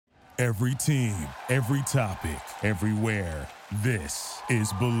Every team, every topic, everywhere. This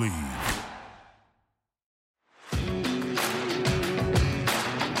is Believe.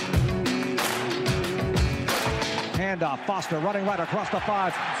 Handoff, Foster running right across the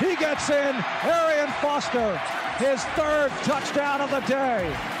 5. He gets in. Arian Foster, his third touchdown of the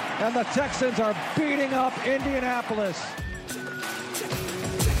day. And the Texans are beating up Indianapolis.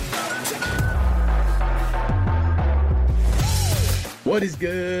 What is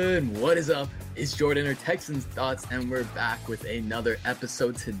good? What is up? It's Jordan, our Texans Thoughts, and we're back with another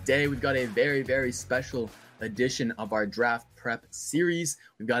episode. Today, we've got a very, very special edition of our draft prep series.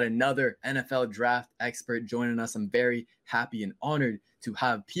 We've got another NFL draft expert joining us. I'm very happy and honored to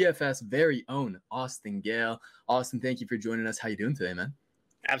have PFF's very own Austin Gayle. Austin, thank you for joining us. How you doing today, man?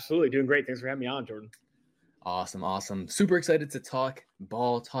 Absolutely. Doing great. Thanks for having me on, Jordan. Awesome. Super excited to talk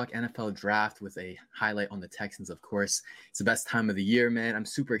ball, talk NFL draft with a highlight on the Texans, of course. It's the best time of the year, man. I'm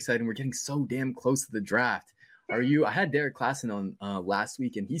super excited. We're getting so damn close to the draft. Are you? I had Derek Klassen on last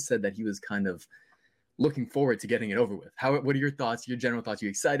week, and he said that he was kind of looking forward to getting it over with. What are your thoughts, your general thoughts? You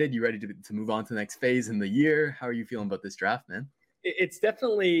excited? You ready to move on to the next phase in the year? How are you feeling about this draft, man? It's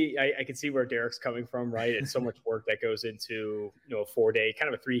definitely, I can see where Derek's coming from, right? It's so much work that goes into, a 4-day,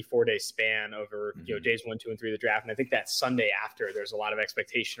 kind of a 3-4 day span over, days 1, 2, and 3 of the draft. And I think that Sunday after, there's a lot of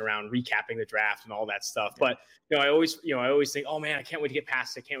expectation around recapping the draft and all that stuff. But, I always think, oh man, I can't wait to get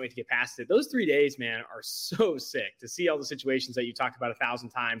past it. Those 3 days, man, are so sick to see all the situations that you talked about 1,000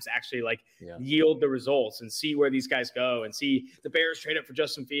 times actually yield the results and see where these guys go and see the Bears trade up for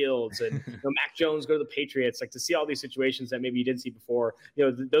Justin Fields and Mac Jones go to the Patriots, to see all these situations that maybe you didn't see before.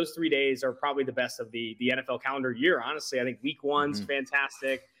 Those 3 days are probably the best of the NFL calendar year. Honestly, I think week one's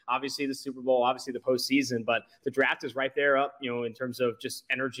fantastic. Obviously the Super Bowl, obviously the postseason, but the draft is right there up, in terms of just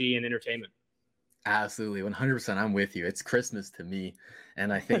energy and entertainment. Absolutely. 100%. I'm with you. It's Christmas to me.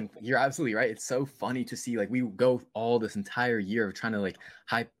 And I think you're absolutely right. It's so funny to see, we go all this entire year of trying to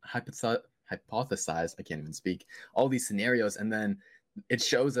hypothesize. I can't even speak all these scenarios. And then it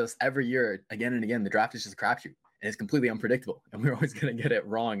shows us every year again and again, the draft is just a crapshoot. And it's completely unpredictable. And we're always going to get it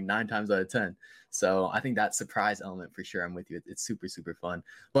wrong 9 times out of 10. So I think that surprise element for sure, I'm with you. It's super, super fun.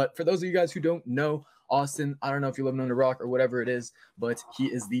 But for those of you guys who don't know Austin, I don't know if you're living under a rock or whatever it is, but he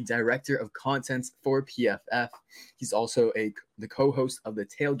is the director of content for PFF. He's also the co-host of the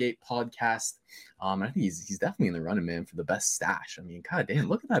Tailgate podcast. I think he's definitely in the running, man, for the best stash. I mean, god damn,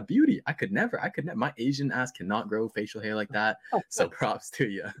 look at that beauty. I could never. My Asian ass cannot grow facial hair like that. So props to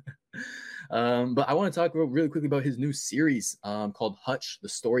you. But I want to talk really quickly about his new series called Hutch, the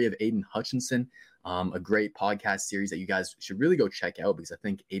story of Aidan Hutchinson. A great podcast series that you guys should really go check out, because I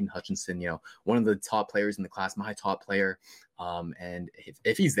think Aidan Hutchinson, one of the top players in the class, my top player. And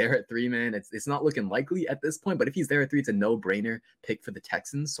if he's there at 3, man, it's not looking likely at this point, but if he's there at 3, it's a no-brainer pick for the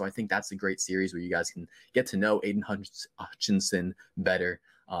Texans. So I think that's a great series where you guys can get to know Aidan Hutchinson better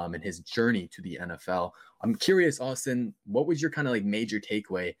and his journey to the NFL. I'm curious, Austin, what was your kind of major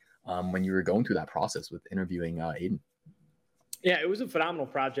takeaway when you were going through that process with interviewing Aidan? Yeah, it was a phenomenal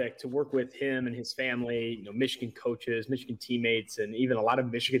project to work with him and his family, Michigan coaches, Michigan teammates, and even a lot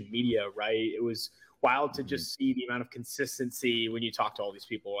of Michigan media, right? It was wild to just see the amount of consistency when you talk to all these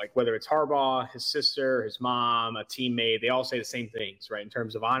people, whether it's Harbaugh, his sister, his mom, a teammate, they all say the same things, right? In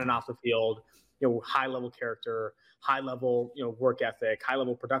terms of on and off the field, high level character, high level, work ethic, high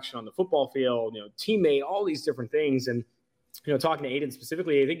level production on the football field, teammate, all these different things. And talking to Aidan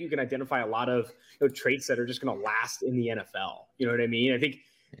specifically, I think you can identify a lot of traits that are just going to last in the NFL. You know what I mean? I think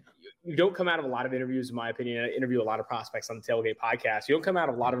you don't come out of a lot of interviews, in my opinion. I interview a lot of prospects on the Tailgate podcast. You don't come out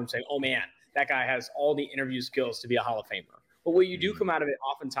of a lot of them saying, oh man, that guy has all the interview skills to be a Hall of Famer. But what you do come out of it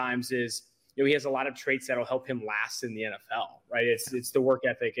oftentimes is, he has a lot of traits that'll help him last in the NFL, right? It's the work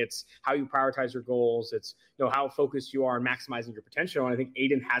ethic. It's how you prioritize your goals. It's, how focused you are on maximizing your potential. And I think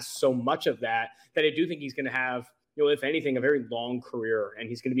Aidan has so much of that I do think he's going to have, if anything, a very long career, and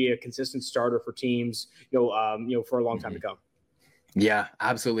he's going to be a consistent starter for teams, for a long time to come. Yeah,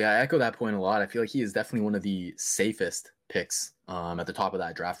 absolutely. I echo that point a lot. I feel like he is definitely one of the safest picks at the top of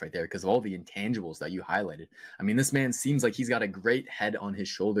that draft right there because of all the intangibles that you highlighted. I mean, this man seems like he's got a great head on his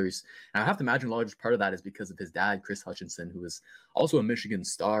shoulders. And I have to imagine a large part of that is because of his dad, Chris Hutchinson, who is also a Michigan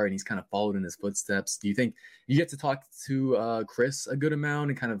star, and he's kind of followed in his footsteps. Do you think you get to talk to Chris a good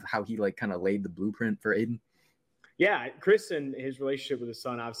amount and kind of how he kind of laid the blueprint for Aidan? Yeah, Chris and his relationship with his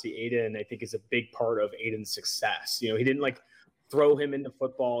son, obviously Aidan, I think is a big part of Aidan's success. He didn't throw him into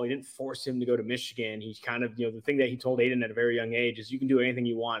football. He didn't force him to go to Michigan. He's kind of, the thing that he told Aiden at a very young age is you can do anything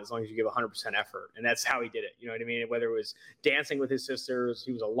you want as long as you give 100% effort. And that's how he did it. You know what I mean? Whether it was dancing with his sisters,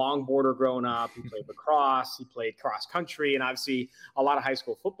 he was a longboarder growing up. He played lacrosse, he played cross country, and obviously a lot of high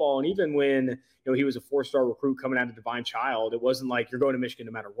school football. And even when, he was a 4-star recruit coming out of Divine Child, it wasn't like you're going to Michigan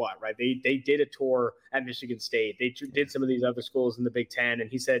no matter what, right? They did a tour at Michigan State. They did some of these other schools in the Big Ten. And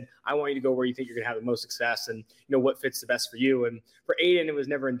he said, I want you to go where you think you're going to have the most success and, what fits the best for you. And for Aiden, it was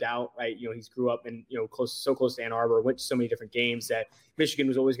never in doubt, right? He's grew up in, so close to Ann Arbor, went to so many different games that Michigan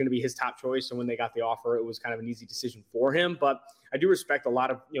was always going to be his top choice. And when they got the offer, it was kind of an easy decision for him. But I do respect a lot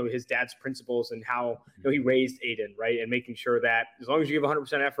of, his dad's principles and how, he raised Aiden, right? And making sure that as long as you give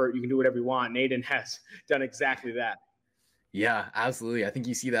 100% effort, you can do whatever you want. And Aiden has done exactly that. Yeah, absolutely. I think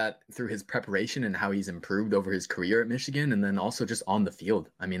you see that through his preparation and how he's improved over his career at Michigan, and then also just on the field.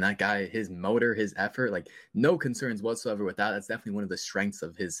 I mean, that guy, his motor, his effort, like no concerns whatsoever with that. That's definitely one of the strengths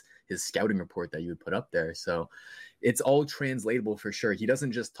of his scouting report that you would put up there. So it's all translatable for sure. He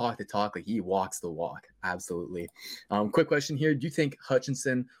doesn't just talk the talk, like he walks the walk. Absolutely. Quick question here. Do you think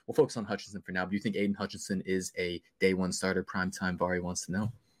Hutchinson, we'll focus on Hutchinson for now, but do you think Aiden Hutchinson is a day one starter? Primetime Vari wants to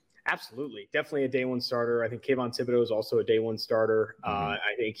know. Absolutely. Definitely a day one starter. I think Kayvon Thibodeau is also a day one starter. I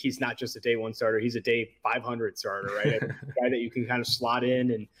think he's not just a day one starter. He's a day 500 starter, right? A guy that you can kind of slot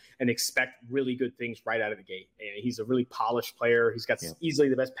in and expect really good things right out of the gate. And he's a really polished player. He's got easily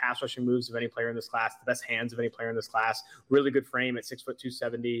the best pass rushing moves of any player in this class, the best hands of any player in this class, really good frame at 6'2",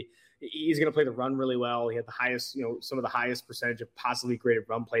 270. He's going to play the run really well. He had the highest, some of the highest percentage of positively graded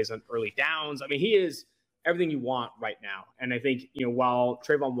run plays on early downs. I mean, he is everything you want right now. And I think, while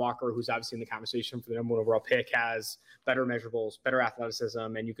Trayvon Walker, who's obviously in the conversation for the number one overall pick, has better measurables, better athleticism,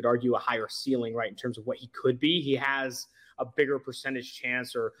 and you could argue a higher ceiling, right, in terms of what he could be, he has a bigger percentage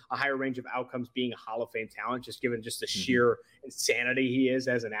chance or a higher range of outcomes being a Hall of Fame talent, just given just the sheer insanity he is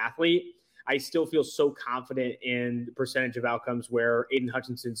as an athlete. I still feel so confident in the percentage of outcomes where Aiden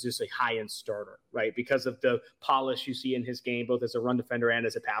Hutchinson's just a high-end starter, right? Because of the polish you see in his game, both as a run defender and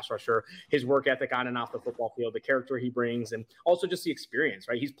as a pass rusher, his work ethic on and off the football field, the character he brings, and also just the experience,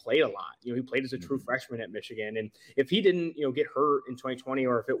 right? He's played a lot. He played as a true freshman at Michigan. And if he didn't, get hurt in 2020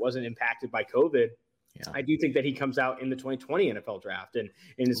 or if it wasn't impacted by COVID, I do think that he comes out in the 2020 NFL draft and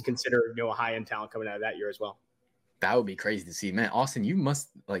is considered, a high-end talent coming out of that year as well. That would be crazy to see, man. Austin, you must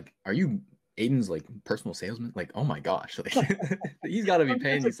are you Aiden's personal salesman? Oh my gosh, he's got to be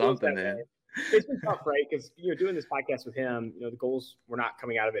paying you something, man. It's been tough, right? Because doing this podcast with him, the goals were not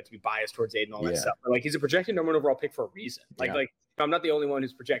coming out of it to be biased towards Aiden, all that stuff. But he's a projected number one overall pick for a reason. I'm not the only one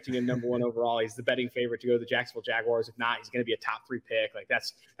who's projecting him number one overall. He's the betting favorite to go to the Jacksonville Jaguars. If not, he's going to be a top 3 pick.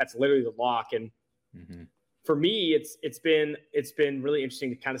 That's literally the lock. And for me, it's been really interesting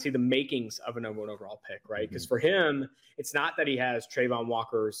to kind of see the makings of a number one overall pick, right? Because for him, it's not that he has Trayvon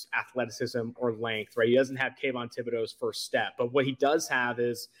Walker's athleticism or length, right? He doesn't have Kayvon Thibodeau's first step, but what he does have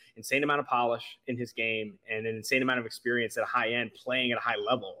is insane amount of polish in his game and an insane amount of experience at a high end, playing at a high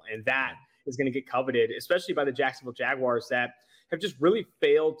level, and that is going to get coveted, especially by the Jacksonville Jaguars that have just really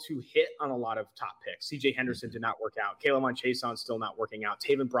failed to hit on a lot of top picks. CJ Henderson did not work out. Caleb Chason still not working out.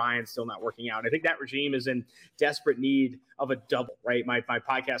 Taven Bryan still not working out. I think that regime is in desperate need of a double, right? My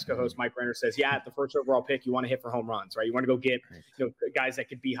podcast co-host, Mike Brenner, says, at the first overall pick, you want to hit for home runs, right? You want to go get guys that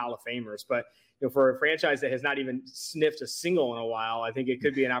could be Hall of Famers. But for a franchise that has not even sniffed a single in a while, I think it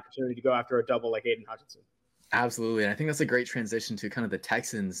could be an opportunity to go after a double like Aiden Hutchinson. Absolutely. And I think that's a great transition to kind of the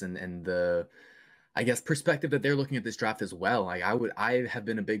Texans and the – I guess perspective that they're looking at this draft as well. I have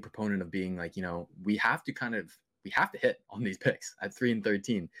been a big proponent of being we have to hit on these picks at 3 and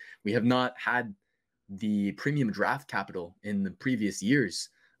 13. We have not had the premium draft capital in the previous years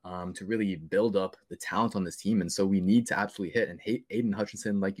to really build up the talent on this team. And so we need to absolutely hit. And Aiden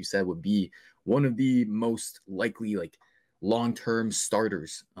Hutchinson, like you said, would be one of the most likely long-term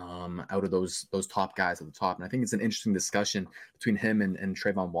starters out of those top guys at the top. And I think it's an interesting discussion between him and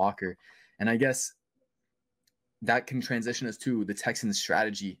Trayvon Walker. And I guess that can transition us to the Texans'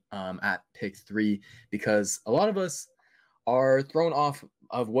 strategy at pick 3, because a lot of us are thrown off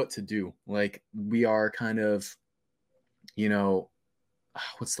of what to do. We are kind of,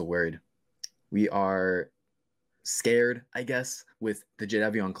 what's the word? We are scared, I guess, with the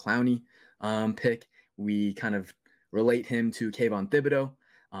Jadeveon Clowney pick. We kind of relate him to Kayvon Thibodeau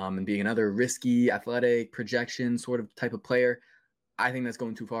and being another risky, athletic, projection sort of type of player. I think that's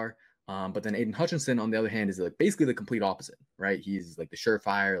going too far. But then Aiden Hutchinson, on the other hand, is basically the complete opposite, right? He's the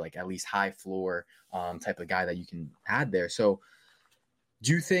surefire, at least high floor type of guy that you can add there. So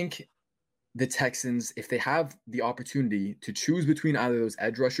do you think the Texans, if they have the opportunity to choose between either of those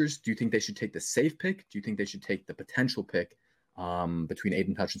edge rushers, do you think they should take the safe pick? Do you think they should take the potential pick between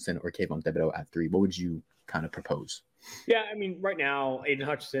Aiden Hutchinson or Kayvon Thibodeaux at 3, what would you kind of propose? Yeah, I mean, right now, Aiden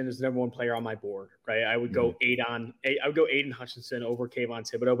Hutchinson is the number one player on my board, right? I would go Aiden Hutchinson over Kayvon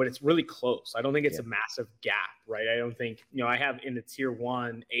Thibodeaux, but it's really close. I don't think it's a massive gap, right? I don't think, I have in the tier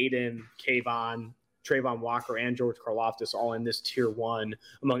 1, Aiden, Kayvon, Trayvon Walker, and George Karlaftis all in this tier 1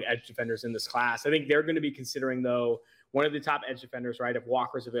 among edge defenders in this class. I think they're going to be considering, though, one of the top edge defenders, right? If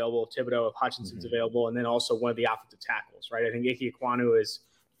Walker's available, Thibodeaux, if Hutchinson's available, and then also one of the offensive tackles, right? I think Ike Ekwonu is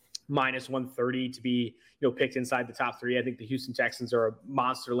minus 130 to be picked inside the top 3. I think the Houston Texans are a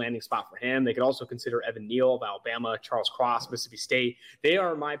monster landing spot for him. They could also consider Evan Neal of Alabama, Charles Cross, Mississippi State. They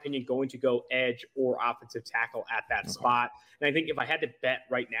are, in my opinion, going to go edge or offensive tackle at that spot. And I think if I had to bet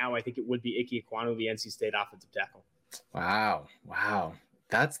right now, I think it would be Ike Ekwonu, the NC State offensive tackle. Wow.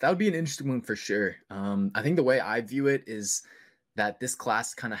 That would be an interesting one for sure. I think the way I view it is that this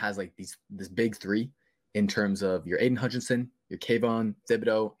class kind of has like this big 3 in terms of your Aiden Hutchinson, your Kayvon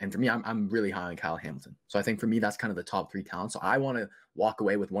Thibodeaux, and for me, I'm really high on Kyle Hamilton. So I think for me, that's kind of the top 3 talents. So I want to walk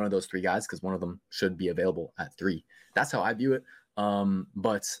away with one of those 3 guys because one of them should be available at 3. That's how I view it.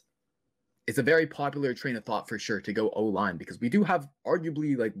 But it's a very popular train of thought for sure to go O-line because we do have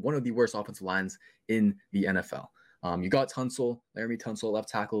arguably like one of the worst offensive lines in the NFL. You got Tunsil, Laramie Tunsil, left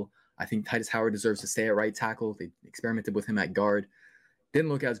tackle. I think Titus Howard deserves to stay at right tackle. They experimented with him at guard. Didn't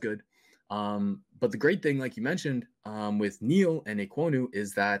look as good. But the great thing, like you mentioned, with Neal and Ekwonu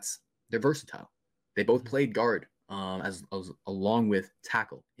is that they're versatile. They both played guard as along with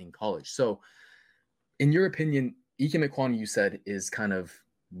tackle in college. So in your opinion, Ikem Ekwonu, you said, is kind of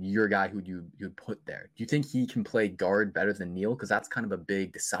your guy who you'd put there. Do you think he can play guard better than Neal? Because that's kind of a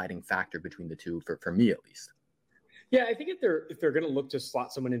big deciding factor between the two, for me at least. Yeah, I think if they're going to look to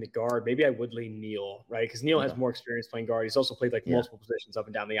slot someone into guard, maybe I would lean Neal, right? Because Neal has more experience playing guard. He's also played multiple positions up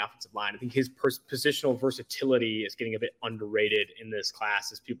and down the offensive line. I think his positional versatility is getting a bit underrated in this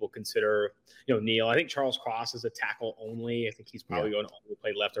class as people consider, Neal. I think Charles Cross is a tackle only. I think he's probably going to only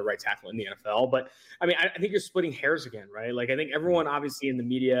play left or right tackle in the NFL. But I mean, I think you're splitting hairs again, right? Like I think everyone obviously in the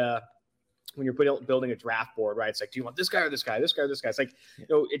media, when you're building a draft board, right? It's like, do you want this guy or this guy, this guy or this guy? It's like,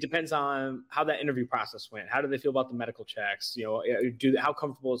 it depends on how that interview process went. How do they feel about the medical checks? How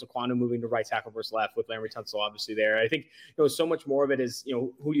comfortable is Ekwonu moving to right tackle versus left with Laramie Tunsil obviously there? I think, so much more of it is,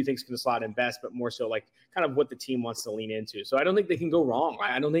 who do you think is going to slot in best, but more so like kind of what the team wants to lean into. So I don't think they can go wrong.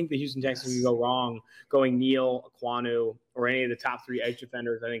 I don't think the Houston Texans can go wrong going Neal, Ekwonu, or any of the top 3 edge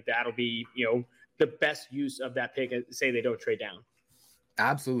defenders. I think that'll be, the best use of that pick, say they don't trade down.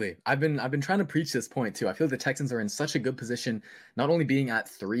 Absolutely. I've been trying to preach this point too. I feel the Texans are in such a good position, not only being at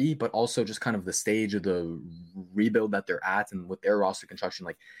 3, but also just kind of the stage of the rebuild that they're at and with their roster construction.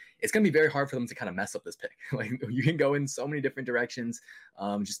 Like it's going to be very hard for them to kind of mess up this pick. Like you can go in so many different directions.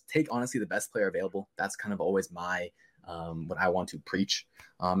 Just take honestly the best player available. That's kind of always my what I want to preach.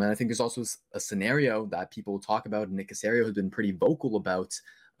 And I think there's also a scenario that people talk about, and Nick Caserio has been pretty vocal about,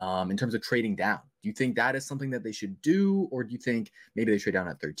 in terms of trading down. Do you think that is something that they should do? Or do you think maybe they trade down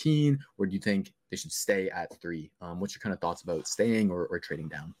at 13? Or do you think they should stay at 3? What's your kind of thoughts about staying or trading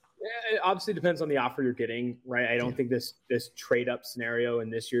down? It obviously depends on the offer you're getting, right? I don't think this trade up scenario in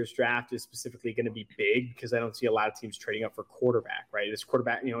this year's draft is specifically going to be big because I don't see a lot of teams trading up for quarterback, right? This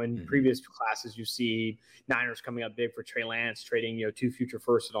quarterback, in previous classes, you see Niners coming up big for Trey Lance, trading, 2 future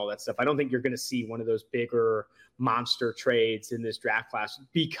firsts and all that stuff. I don't think you're going to see one of those bigger monster trades in this draft class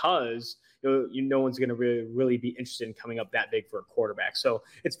because no one's going to really be interested in coming up that big for a quarterback. So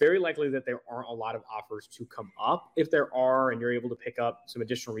it's very likely that there aren't a lot of offers to come up. If there are, and you're able to pick up some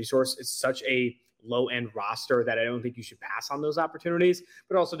additional resource, it's such a low-end roster that I don't think you should pass on those opportunities.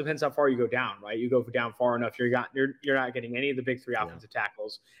 But it also depends how far you go down, right? You go down far enough, you're not getting any of the big 3 offensive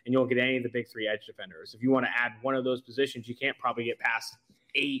tackles, and you won't get any of the big 3 edge defenders. If you want to add one of those positions, you can't probably get past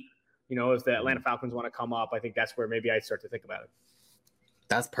 8. If the Atlanta Falcons want to come up, I think that's where maybe I'd start to think about it.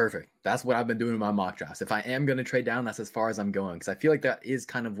 That's perfect. That's what I've been doing in my mock drafts. If I am going to trade down, that's as far as I'm going because I feel like that is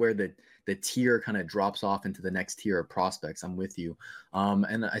kind of where the tier kind of drops off into the next tier of prospects. I'm with you.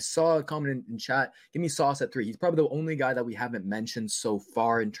 And I saw a comment in chat. Give me Sauce at 3. He's probably the only guy that we haven't mentioned so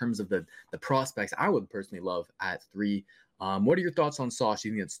far in terms of the prospects I would personally love at 3. What are your thoughts on Sauce? Do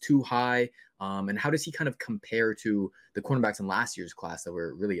you think it's too high? And how does he kind of compare to the cornerbacks in last year's class that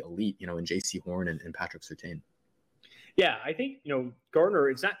were really elite, in J.C. Horn and Patrick Surtain? Yeah, I think, Gardner,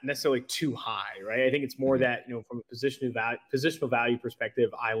 it's not necessarily too high, right? I think it's more that, from a positional value perspective,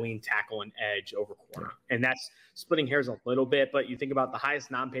 I lean tackle and edge over corner. And that's splitting hairs a little bit, but you think about the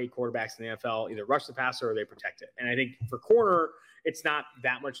highest non-paid quarterbacks in the NFL, either rush the passer or they protect it. And I think for corner, it's not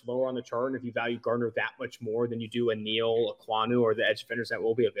that much lower on the chart. And if you value Gardner that much more than you do a Neal, a Ekwonu, or the edge defenders that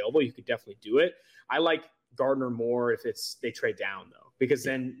will be available, you could definitely do it. I like Gardner more if they trade down though, because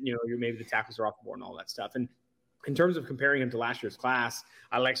then, maybe the tackles are off the board and all that stuff. And in terms of comparing him to last year's class,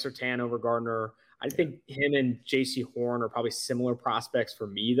 I like Surtain over Gardner. I think him and J.C. Horn are probably similar prospects for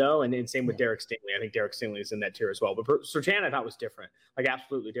me, though. And same with Derek Stingley. I think Derek Stingley is in that tier as well. But Surtain, I thought, was different, like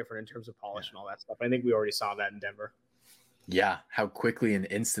absolutely different in terms of polish and all that stuff. I think we already saw that in Denver. Yeah, how quickly and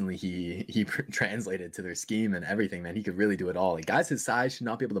instantly he translated to their scheme and everything, man. He could really do it all. Like, guys his size should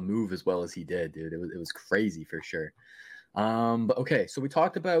not be able to move as well as he did, dude. It was crazy for sure. But okay, so we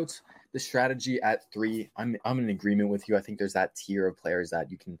talked about the strategy at 3. I'm in agreement with you. I think there's that tier of players that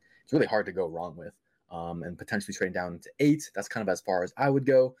it's really hard to go wrong with. And potentially trading down to 8. That's kind of as far as I would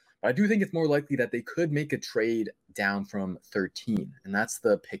go. But I do think it's more likely that they could make a trade down from 13. And that's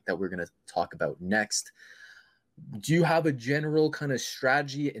the pick that we're going to talk about next. Do you have a general kind of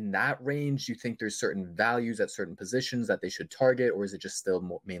strategy in that range? Do you think there's certain values at certain positions that they should target? Or is it just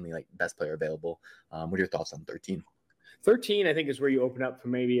still mainly like best player available? What are your thoughts on 13? 13, I think, is where you open up for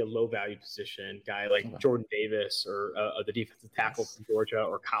maybe a low-value position guy like Jordan Davis or the defensive tackle from Georgia,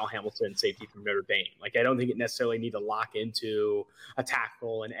 or Kyle Hamilton, safety from Notre Dame. Like, I don't think it necessarily need to lock into a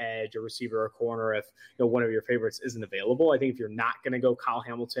tackle, an edge, a receiver, or a corner if one of your favorites isn't available. I think if you're not going to go Kyle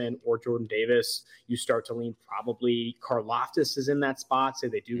Hamilton or Jordan Davis, you start to lean probably Karlaftis is in that spot. Say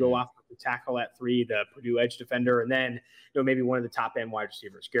they do go off the tackle at 3, the Purdue edge defender, and then maybe one of the top end wide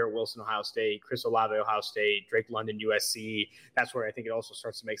receivers, Garrett Wilson, Ohio State, Chris Olave, Ohio State, Drake London, USC. That's where I think it also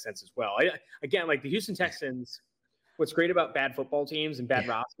starts to make sense as well. Again, like the Houston Texans, what's great about bad football teams and bad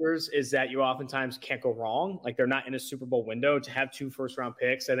rosters is that you oftentimes can't go wrong. Like, they're not in a Super Bowl window to have 2 first-round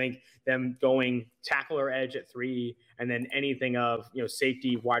picks. I think them going tackle or edge at 3, and then anything of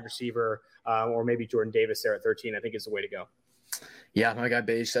safety, wide receiver, or maybe Jordan Davis there at 13, I think is the way to go. Yeah, my guy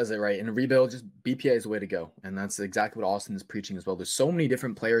Beige says it right. In a rebuild, just BPA is the way to go. And that's exactly what Austin is preaching as well. There's so many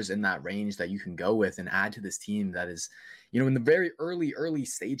different players in that range that you can go with and add to this team that is, in the very early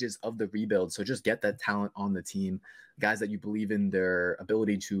stages of the rebuild. So just get that talent on the team, guys that you believe in their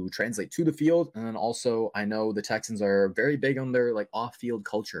ability to translate to the field. And then also, I know the Texans are very big on their off-field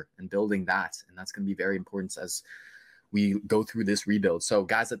culture and building that. And that's going to be very important as we go through this rebuild. So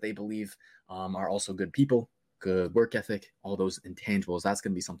guys that they believe are also good people, good work ethic, all those intangibles. That's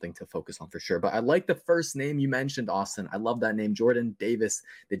going to be something to focus on for sure. But I like the first name you mentioned, Austin. I love that name, Jordan Davis,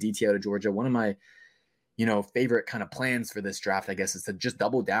 the DT out of Georgia. One of my, favorite kind of plans for this draft, I guess, is to just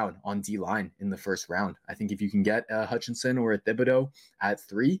double down on D-line in the first round. I think if you can get a Hutchinson or a Thibodeau at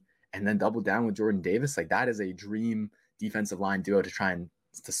 3 and then double down with Jordan Davis, like that is a dream defensive line duo to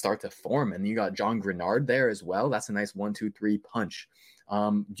start to form. And you got John Grenard there as well. That's a nice 1-2-3 punch.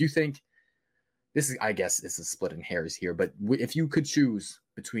 Do you think I guess this is splitting hairs here, but if you could choose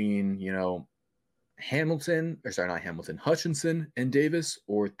between, Hutchinson and Davis,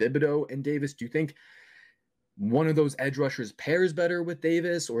 or Thibodeau and Davis, do you think one of those edge rushers pairs better with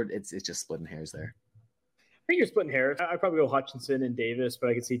Davis, or it's just splitting hairs there? I think you're splitting hairs. I'd probably go Hutchinson and Davis, but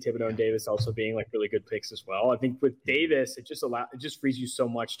I could see Thibodeau and Davis also being really good picks as well. I think with Davis, it just frees you so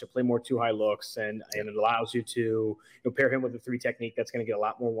much to play more 2-high looks, and it allows you to pair him with the 3 technique. That's going to get a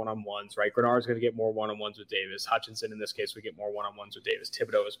lot more one-on-ones, right? Grenard's going to get more one-on-ones with Davis. Hutchinson, in this case, would get more one-on-ones with Davis.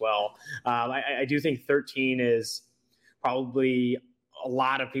 Thibodeau as well. I do think 13 is probably a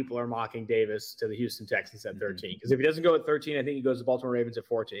lot of people are mocking Davis to the Houston Texans at 13. Because if he doesn't go at 13, I think he goes to Baltimore Ravens at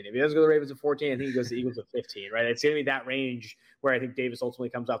 14. If he doesn't go to the Ravens at 14, I think he goes to the Eagles at 15, right? It's going to be that range where I think Davis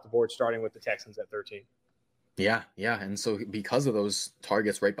ultimately comes off the board, starting with the Texans at 13. Yeah. And so because of those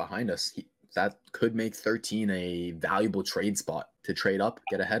targets right behind us, that could make 13 a valuable trade spot to trade up,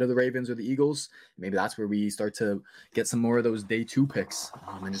 get ahead of the Ravens or the Eagles. Maybe that's where we start to get some more of those day 2 picks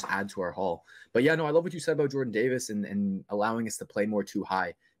and just add to our haul. But yeah, no, I love what you said about Jordan Davis and allowing us to play more 2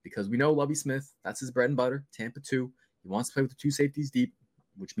 high, because we know Lovie Smith, that's his bread and butter, Tampa 2. He wants to play with the 2 safeties deep,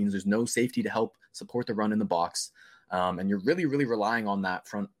 which means there's no safety to help support the run in the box. And you're really, really relying on that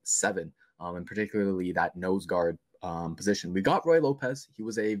front 7, and particularly that nose guard position. We got Roy Lopez. He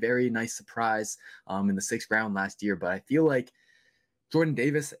was a very nice surprise in the 6th round last year, but I feel like Jordan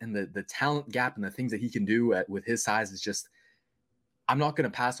Davis and the talent gap and the things that he can do with his size is just, I'm not going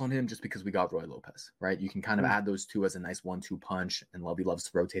to pass on him just because we got Roy Lopez, right? You can kind of add those 2 as a nice 1-2 punch, and Lovie loves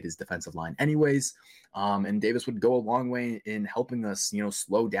to rotate his defensive line anyways. And Davis would go a long way in helping us,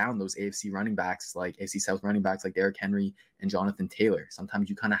 slow down those AFC running backs, like AFC South running backs like Derrick Henry and Jonathan Taylor. Sometimes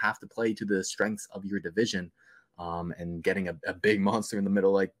you kind of have to play to the strengths of your division, and getting a big monster in the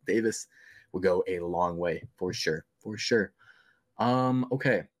middle like Davis will go a long way for sure.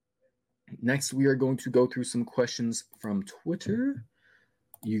 Okay. Next, we are going to go through some questions from Twitter.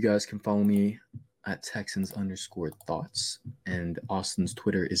 You guys can follow me at Texans_thoughts, and Austin's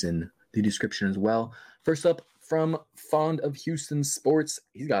Twitter is in the description as well. First up, from Fond of Houston Sports,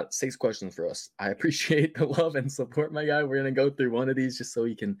 he's got 6 questions for us. I appreciate the love and support, my guy. We're going to go through one of these just so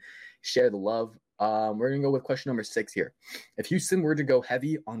you can share the love. We're going to go with question number 6 here. If Houston were to go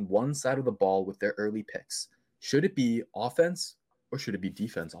heavy on one side of the ball with their early picks, should it be offense or should it be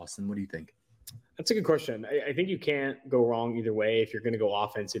defense, Austin? What do you think? That's a good question. I think you can't go wrong either way. If you're going to go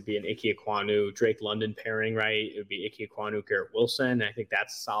offense, it'd be an Ike Ekwonu, Drake London pairing, right? It would be Ike Ekwonu, Garrett Wilson. I think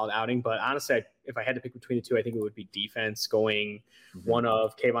that's a solid outing. But honestly, if I had to pick between the two, I think it would be defense going one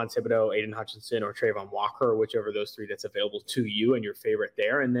of Kayvon Thibodeau, Aiden Hutchinson, or Trayvon Walker, whichever those 3 that's available to you and your favorite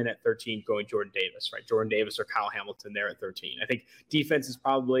there. And then at 13, going Jordan Davis, right? Jordan Davis or Kyle Hamilton there at 13. I think defense is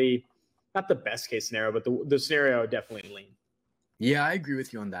probably not the best case scenario, but the scenario I would definitely lean. Yeah, I agree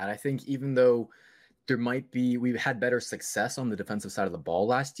with you on that. I think even though we've had better success on the defensive side of the ball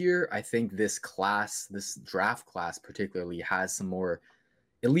last year, I think this draft class particularly has some more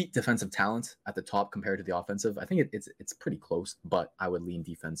elite defensive talent at the top compared to the offensive. I think it's pretty close, but I would lean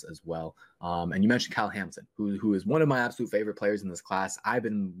defense as well. And you mentioned Kyle Hamilton, who is one of my absolute favorite players in this class. I've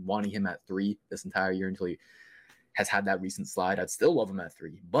been wanting him at 3 this entire year until he has had that recent slide. I'd still love him at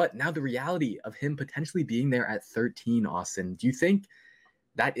 3. But now the reality of him potentially being there at 13, Austin, do you think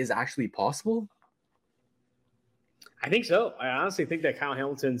that is actually possible? I think so. I honestly think that Kyle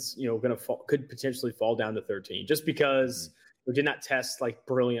Hamilton's, could potentially fall down to 13 just because we did not test like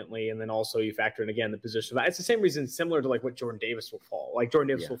brilliantly. And then also you factor in again the position. It's the same reason similar to like what Jordan Davis will fall. Like Jordan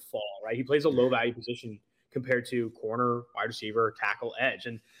Davis will fall, right? He plays a low value position compared to corner, wide receiver, tackle, edge.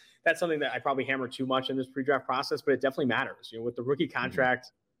 And that's something that I probably hammer too much in this pre-draft process, but it definitely matters. With the rookie contract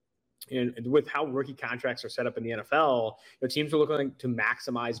and with how rookie contracts are set up in the NFL, teams are looking to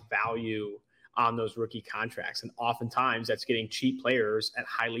maximize value on those rookie contracts. And oftentimes that's getting cheap players at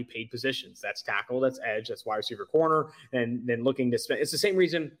highly paid positions. That's tackle, that's edge, that's wide receiver, corner, and then looking to spend. It's the same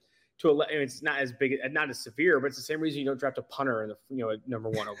reason it's not as big, not as severe, but it's the same reason you don't draft a punter in the number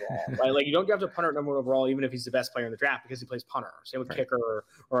 1 overall, right? Like you don't draft a punter at number 1 overall, even if he's the best player in the draft, because he plays punter. Same with kicker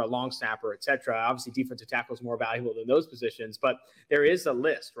or a long snapper, etc. Obviously, defensive tackle is more valuable than those positions, but there is a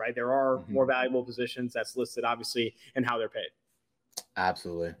list, right? There are more valuable positions that's listed, obviously, and how they're paid.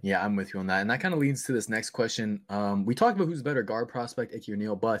 Absolutely. Yeah, I'm with you on that. And that kind of leads to this next question. We talked about who's a better guard prospect, Ike or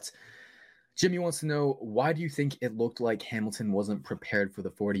Neal, but Jimmy wants to know, why do you think it looked like Hamilton wasn't prepared for the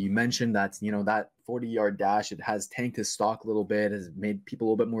 40? You mentioned that, that 40-yard dash, it has tanked his stock a little bit, has made people a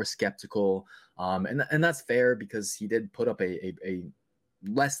little bit more skeptical. And that's fair because he did put up a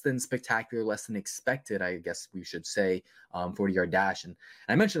less than spectacular, less than expected, I guess we should say, 40-yard dash. And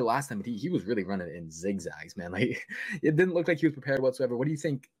I mentioned it last time, but he was really running in zigzags, man. Like it didn't look like he was prepared whatsoever. What do you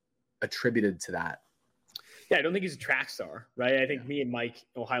think attributed to that? Yeah, I don't think he's a track star, right? I think me and Mike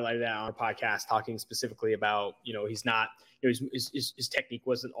highlighted that on our podcast, talking specifically about, he's not, his technique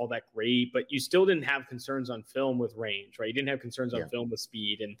wasn't all that great, but you still didn't have concerns on film with range, right? You didn't have concerns on film with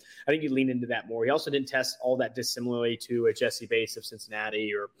speed. And I think you lean into that more. He also didn't test all that dissimilarly to a Jesse Bates of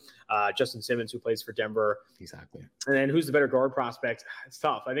Cincinnati or Justin Simmons, who plays for Denver. Exactly. And then who's the better guard prospect? It's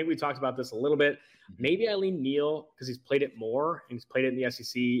tough. I think we talked about this a little bit. Maybe I lean Neal because he's played it more and he's played it in the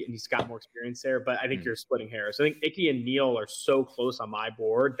SEC and he's got more experience there. But I think you're splitting hairs. I think Ike and Neal are so close on my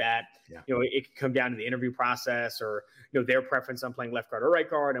board that it could come down to the interview process or their preference on playing left guard or right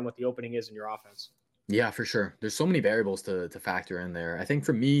guard and what the opening is in your offense. Yeah, for sure. There's so many variables to factor in there. I think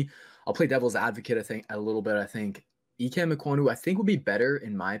for me, I'll play devil's advocate. I think a little bit. I think Ike Ekwonu, I think, would be better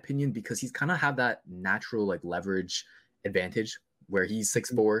in my opinion because he's kind of have that natural like leverage advantage where he's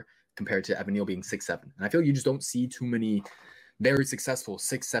 6'4" compared to Evan Neal being 6'7". And I feel you just don't see too many very successful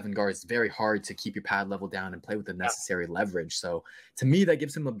 6'7" guards. It's very hard to keep your pad level down and play with the necessary leverage. So to me, that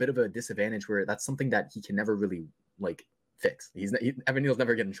gives him a bit of a disadvantage where that's something that he can never really like fix. Evan Neal's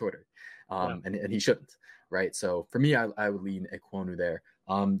never getting shorter, and he shouldn't, right? So for me, I would lean Ekwonu there.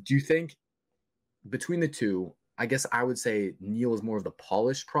 Do you think between the two, I guess I would say Neal is more of the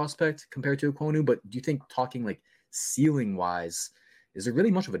polished prospect compared to Ekwonu, but do you think talking like ceiling wise, is there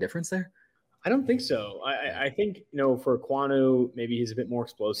really much of a difference there? I don't think so. I think, for Ekwonu, maybe he's a bit more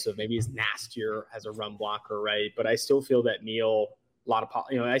explosive. Maybe he's nastier as a run blocker, right? But I still feel that Neal, a lot of,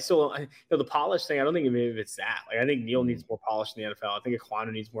 the polish thing, I don't think maybe it's that. Like, I think Neal needs more polish in the NFL. I think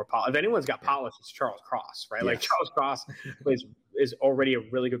Ekwonu needs more polish. If anyone's got polish, it's Charles Cross, right? Yes. Like Charles Cross is already a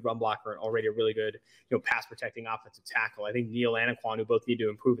really good run blocker and already a really good, pass protecting offensive tackle. I think Neal and Ekwonu both need to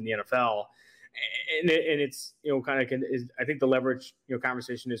improve in the NFL. And it's, I think the leverage,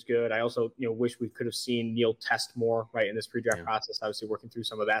 conversation is good. I also, wish we could have seen Neal test more, right, in this pre-draft process, obviously working through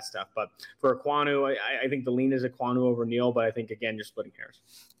some of that stuff. But for Ekwonu, I think the lean is Ekwonu over Neal, but I think, again, you're splitting hairs.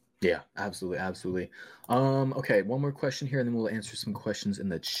 Yeah, absolutely, absolutely. Okay, one more question here, and then we'll answer some questions in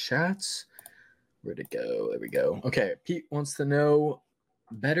the chats. Where'd it go? There we go. Okay, Pete wants to know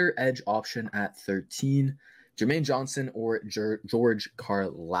better edge option at 13, Jermaine Johnson or George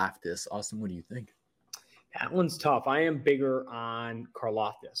Karlaftis. Austin, what do you think? That one's tough. I am bigger on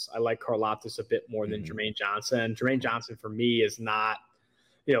Karlaftis. I like Karlaftis a bit more than Jermaine Johnson. Jermaine Johnson for me is not,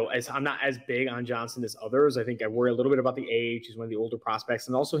 as I'm not as big on Johnson as others. I think I worry a little bit about the age. He's one of the older prospects,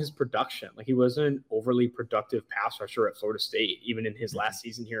 and also his production. Like, he wasn't an overly productive pass rusher at Florida State, even in his last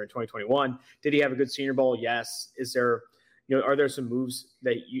season here in 2021. Did he have a good Senior Bowl? Yes. Is there, are there some moves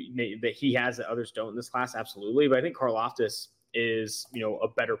that he has that others don't in this class? Absolutely. But I think Karlaftis is, a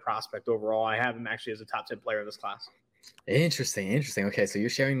better prospect overall. I have him actually as a top 10 player in this class. Interesting. Okay, so you're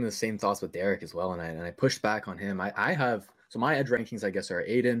sharing the same thoughts with Derek as well, and I pushed back on him. I have, so my edge rankings, I guess, are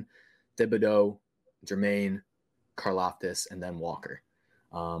Aiden, Thibodeaux, Jermaine, Karlaftis, and then Walker.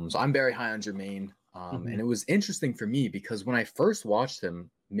 So I'm very high on Jermaine, and it was interesting for me because when I first watched him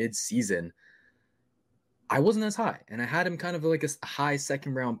mid-season, I wasn't as high, and I had him kind of like a high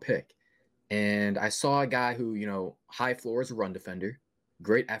second-round pick. And I saw a guy who, high floor as a run defender,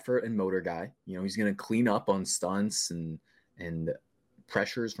 great effort and motor guy. He's going to clean up on stunts and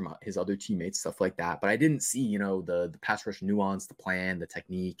pressures from his other teammates, stuff like that. But I didn't see, the pass rush nuance, the plan, the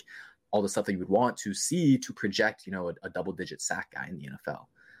technique, all the stuff that you would want to see to project, a double-digit sack guy in the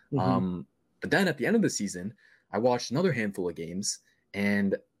NFL. But then at the end of the season, I watched another handful of games,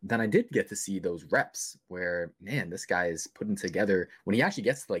 and then I did get to see those reps where, man, this guy is putting together when he actually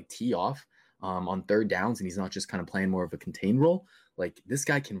gets to like tee off on third downs, and he's not just kind of playing more of a contained role. Like, this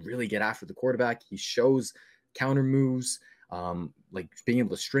guy can really get after the quarterback. He shows counter moves, like being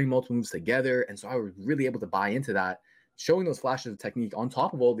able to string multiple moves together. And so I was really able to buy into that, showing those flashes of technique on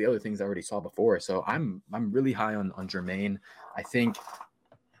top of all the other things I already saw before. So I'm really high on Jermaine. I think,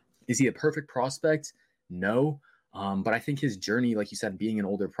 is he a perfect prospect? No. But I think his journey, like you said, being an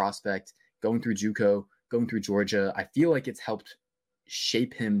older prospect, going through JUCO, going through Georgia, I feel like it's helped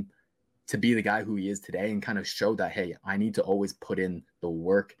shape him to be the guy who he is today and kind of show that, hey, I need to always put in the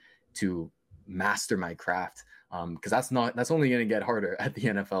work to master my craft, because that's only going to get harder at the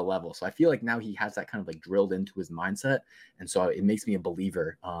NFL level. So I feel like now he has that kind of like drilled into his mindset, and so it makes me a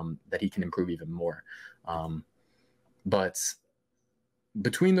believer that he can improve even more. But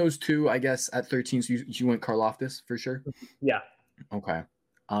between those two, I guess at 13, so you went Karlaftis for sure? Yeah. Okay.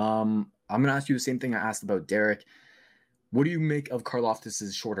 I'm going to ask you the same thing I asked about Derek. What do you make of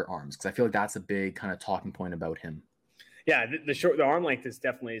Karlaftis' shorter arms? Because I feel like that's a big kind of talking point about him. Yeah, the arm length is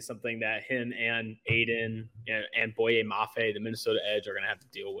definitely something that him and Aiden and Boye Mafe, the Minnesota edge, are going to have to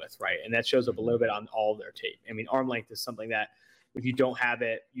deal with, right? And that shows up a little bit on all of their tape. I mean, arm length is something that if you don't have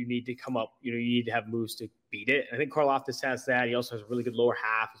it, you need to come up, you need to have moves to beat it. And I think Karlaftis has that. He also has a really good lower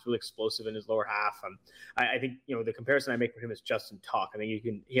half. He's really explosive in his lower half. I think, the comparison I make for him is Justin Tuck. I think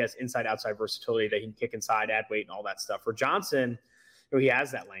he has inside-outside versatility that he can kick inside, add weight, and all that stuff. For Johnson, he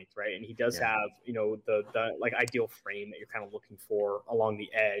has that length, right? And he does have, the like ideal frame that you're kind of looking for along the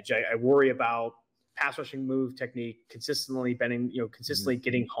edge. I worry about pass rushing move technique, consistently bending, consistently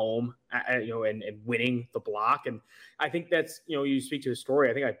getting home, and winning the block. And I think that's, you speak to his story.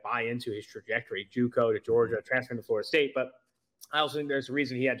 I think I buy into his trajectory, JUCO to Georgia, transferring to Florida State. But I also think there's a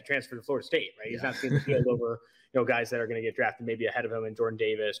reason he had to transfer to Florida State, right? He's not seeing the field over, guys that are going to get drafted maybe ahead of him, and Jordan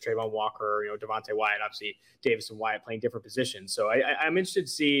Davis, Trayvon Walker, Devontae Wyatt, obviously Davis and Wyatt playing different positions. So I'm interested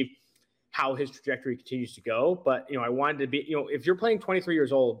to see how his trajectory continues to go. But, I wanted to be, if you're playing 23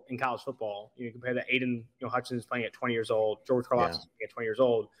 years old in college football, you compare that Aiden, Hutchins playing at 20 years old, George Karlaftis playing at 20 years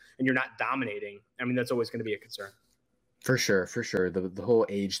old, and you're not dominating. I mean, that's always going to be a concern. For sure. The whole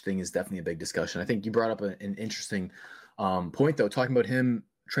age thing is definitely a big discussion. I think you brought up an interesting point, though, talking about him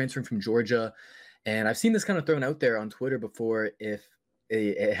transferring from Georgia. And I've seen this kind of thrown out there on Twitter before. If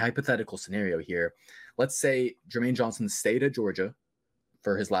a hypothetical scenario here, let's say Jermaine Johnson stayed at Georgia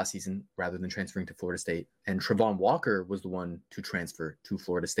for his last season rather than transferring to Florida State, and Trayvon Walker was the one to transfer to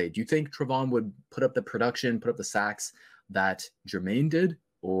Florida State. Do you think Trayvon would put up the production, put up the sacks that Jermaine did,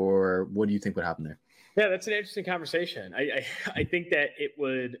 or what do you think would happen there? Yeah, that's an interesting conversation. I think that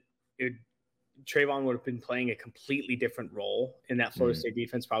Trayvon would have been playing a completely different role in that Florida State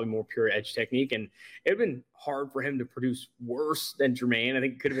defense, probably more pure edge technique. And it would have been hard for him to produce worse than Jermaine. I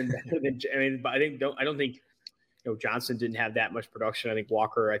think it could have been better than, but I don't think, Johnson didn't have that much production. I think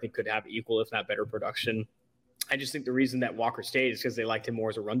Walker, could have equal, if not better production. I just think the reason that Walker stayed is because they liked him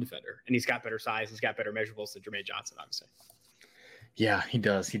more as a run defender, and he's got better size. He's got better measurables than Jermaine Johnson, obviously. Yeah, he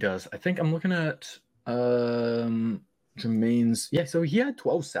does. I think I'm looking at Jermaine's. Yeah, so he had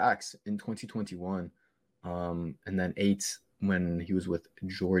 12 sacks in 2021, and then 8 when he was with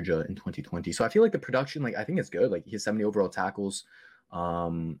Georgia in 2020. So I feel like the production, like I think it's good. Like he has 70 overall tackles.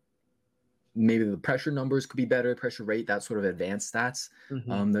 Maybe the pressure numbers could be better, pressure rate, that sort of advanced stats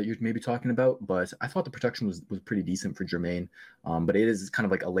that you're maybe talking about. But I thought the production was pretty decent for Jermaine. But it is kind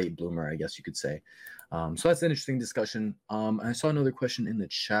of like a late bloomer, I guess you could say. So that's an interesting discussion. I saw another question in the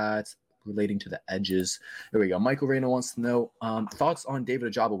chat relating to the edges. There we go. Michael Reyna wants to know thoughts on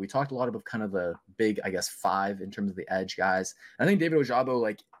David Ojabo. We talked a lot about kind of the big, I guess, 5 in terms of the edge guys. I think David Ojabo,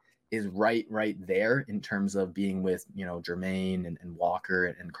 like, is right there in terms of being with, Jermaine and Walker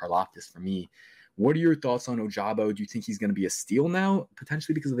and Karlaftis for me. What are your thoughts on Ojabo? Do you think he's going to be a steal now,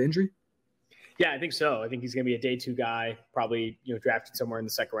 potentially because of the injury? Yeah, I think so. I think he's going to be a day 2 guy, probably, drafted somewhere in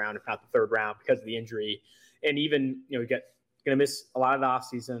the second round, if not the third round, because of the injury. And even, going to miss a lot of the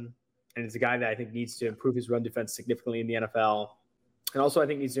offseason. And it's a guy that I think needs to improve his run defense significantly in the NFL. And also I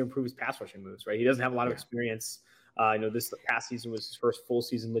think needs to improve his pass rushing moves, right? He doesn't have a lot of experience. This past season was his first full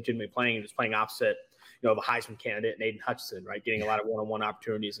season legitimately playing. He was playing opposite, the Heisman candidate, Aiden Hutchinson, right? Getting a lot of one-on-one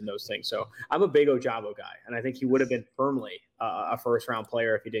opportunities and those things. So I'm a big Ojabo guy. And I think he would have been firmly a first-round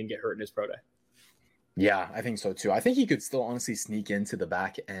player if he didn't get hurt in his pro day. Yeah, I think so too. I think he could still honestly sneak into the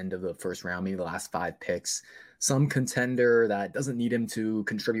back end of the first round, maybe the last 5 picks. Some contender that doesn't need him to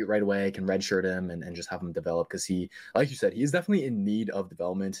contribute right away can redshirt him and just have him develop because he, like you said, he is definitely in need of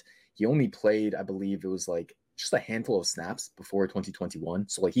development. He only played, I believe it was like just a handful of snaps before 2021.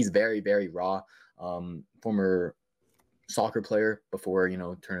 So like he's very, very raw, former soccer player before,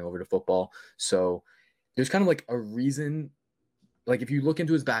 turning over to football. So there's kind of like a reason. Like if you look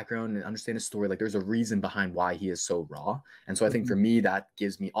into his background and understand his story, like there's a reason behind why he is so raw. And so I think for me, that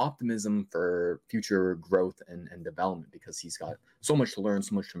gives me optimism for future growth and development because he's got so much to learn,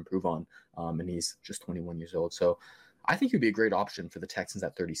 so much to improve on. And he's just 21 years old. So I think he'd be a great option for the Texans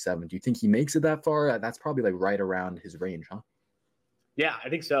at 37. Do you think he makes it that far? That's probably like right around his range, huh? Yeah, I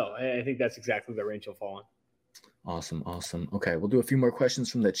think so. I think that's exactly the range he'll fall in. Awesome. Okay, we'll do a few more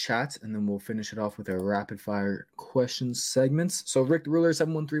questions from the chat, and then we'll finish it off with our rapid-fire questions segments. So Rick the Ruler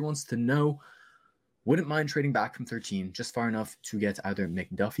 713 wants to know, wouldn't mind trading back from 13, just far enough to get either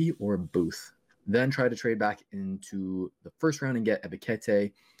McDuffie or Booth. Then try to trade back into the first round and get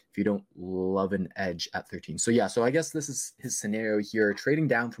Ebiketie if you don't love an edge at 13. So I guess this is his scenario here, trading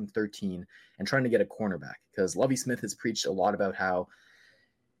down from 13 and trying to get a cornerback, because Lovie Smith has preached a lot about how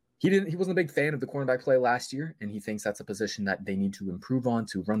he wasn't a big fan of the cornerback play last year, and he thinks that's a position that they need to improve on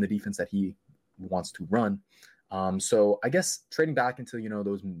to run the defense that he wants to run. So I guess trading back into,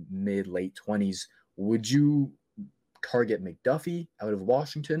 those mid-late 20s, would you target McDuffie out of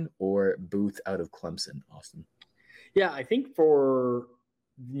Washington or Booth out of Clemson, Austin? Yeah, I think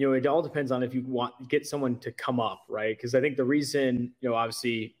it all depends on if you get someone to come up, right? Because I think the reason,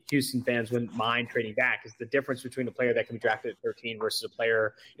 obviously Houston fans wouldn't mind trading back is the difference between a player that can be drafted at 13 versus a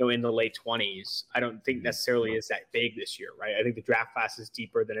player, in the late 20s. I don't think necessarily is that big this year, right? I think the draft class is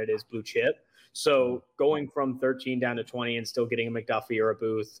deeper than it is blue chip. So going from 13 down to 20 and still getting a McDuffie or a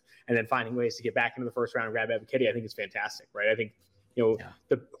Booth and then finding ways to get back into the first round and grab Ebiketie, I think is fantastic, right? I think,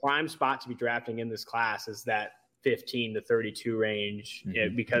 the prime spot to be drafting in this class is that 15 to 32 range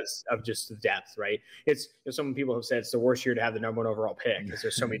because of just the depth, right? It's some people have said it's the worst year to have the number 1 overall pick because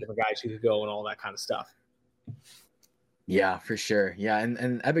there's so many different guys who could go and all that kind of stuff. Yeah, for sure. Yeah,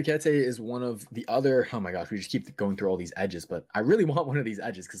 and Ebiketie is one of the other. Oh my gosh, we just keep going through all these edges, but I really want one of these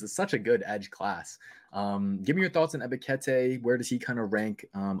edges because it's such a good edge class. Give me your thoughts on Ebiketie. Where does he kind of rank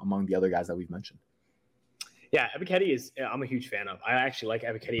among the other guys that we've mentioned? Yeah, Ebiketie I'm a huge fan of. I actually like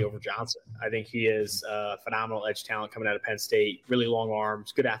Ebiketie over Johnson. I think he is a phenomenal edge talent coming out of Penn State, really long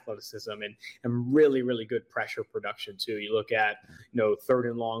arms, good athleticism, and really, really good pressure production too. You look at, third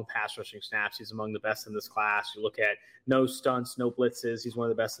and long pass rushing snaps. He's among the best in this class. You look at no stunts, no blitzes. He's one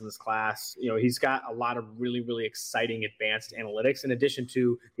of the best in this class. He's got a lot of really, really exciting advanced analytics in addition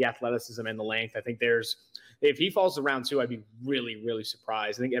to the athleticism and the length. I think if he falls to round 2, I'd be really, really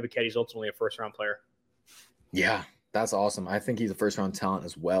surprised. I think Ebiketie is ultimately a first-round player. Yeah, that's awesome. I think he's a first-round talent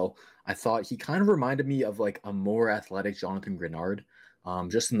as well. I thought he kind of reminded me of like a more athletic Jonathan Grenard,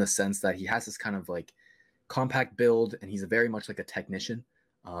 just in the sense that he has this kind of like compact build, and he's very much like a technician.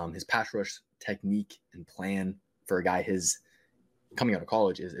 His pass rush technique and plan for a guy his coming out of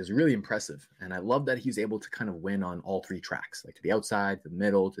college is really impressive. And I love that he's able to kind of win on all 3 tracks, like to the outside, to the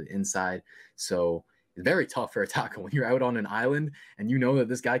middle, to the inside. So it's very tough for a tackle when you're out on an island and you know that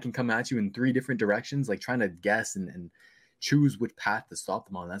this guy can come at you in 3 different directions, like trying to guess and choose which path to stop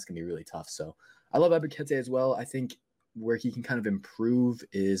them on. That's going to be really tough. So I love Ebiketie as well. I think where he can kind of improve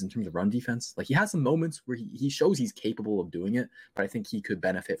is in terms of run defense. Like he has some moments where he shows he's capable of doing it, but I think he could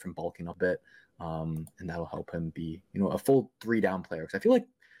benefit from bulking up a bit. And that'll help him be, a full 3-down player. Because I feel like,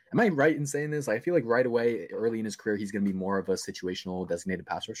 am I right in saying this? I feel like right away, early in his career, he's going to be more of a situational designated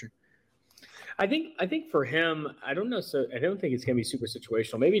pass rusher. I think for him, I don't know. So I don't think it's going to be super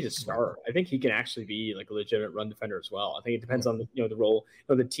situational. Maybe to start, I think he can actually be like a legitimate run defender as well. I think it depends on the role,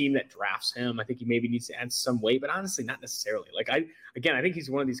 the team that drafts him. I think he maybe needs to add some weight, but honestly, not necessarily. Like I think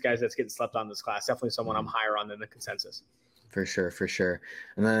he's one of these guys that's getting slept on this class. Definitely someone I'm higher on than the consensus. For sure.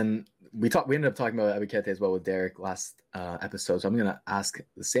 And then we ended up talking about Ebiketie as well with Derek last episode. So I'm going to ask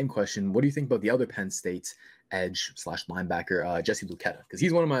the same question. What do you think about the other Penn State edge / linebacker, Jesse Luketa? Because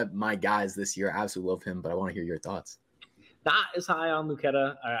he's one of my guys this year. I absolutely love him, but I want to hear your thoughts. Not as high on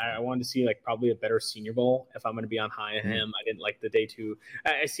Luketa. I wanted to see like probably a better Senior Bowl if I'm going to be on high on him. I didn't like the day 2.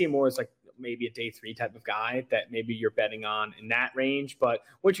 I see him more as like maybe a day 3 type of guy that maybe you're betting on in that range. But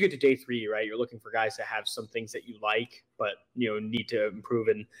once you get to day 3, right, you're looking for guys that have some things that you like, but need to improve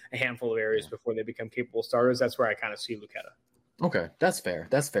in a handful of areas before they become capable starters. That's where I kind of see Luketa. Okay, that's fair.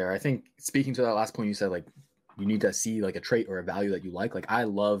 I think speaking to that last point you said, like you need to see like a trait or a value that you like. Like I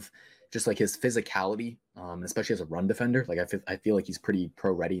love just like his physicality, especially as a run defender. Like I feel like he's pretty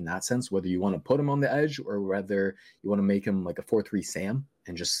pro ready in that sense, whether you want to put him on the edge or whether you want to make him like a 4-3 Sam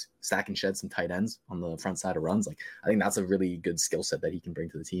and just stack and shed some tight ends on the front side of runs. Like I think that's a really good skill set that he can bring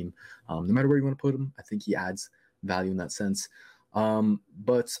to the team. No matter where you want to put him, I think he adds value in that sense.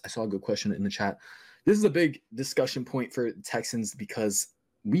 But I saw a good question in the chat. This is a big discussion point for Texans because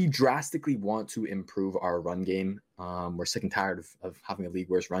we drastically want to improve our run game. We're sick and tired of having a league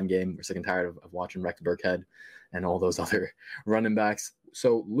worst run game. We're sick and tired of watching Rex Burkhead and all those other running backs.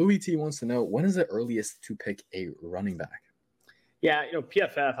 So Louis T wants to know, when is the earliest to pick a running back? Yeah,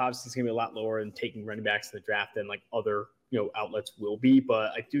 PFF obviously is going to be a lot lower in taking running backs in the draft than like other outlets will be.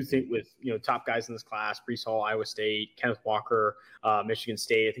 But I do think with top guys in this class, Breece Hall, Iowa State, Kenneth Walker, Michigan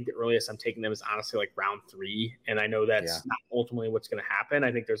State, I think the earliest I'm taking them is honestly like round 3. And I know that's not ultimately what's going to happen.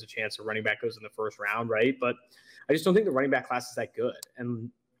 I think there's a chance a running back goes in the first round, right? But I just don't think the running back class is that good.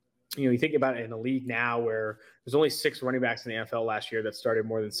 And you think about it in a league now where there's only 6 running backs in the NFL last year that started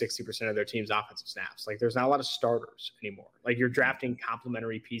more than 60% of their team's offensive snaps. Like there's not a lot of starters anymore. Like you're drafting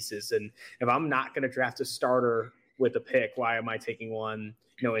complementary pieces. And if I'm not going to draft a starter with a pick, why am I taking one,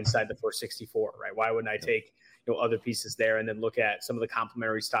 inside the first 64, right? Why wouldn't I take, other pieces there and then look at some of the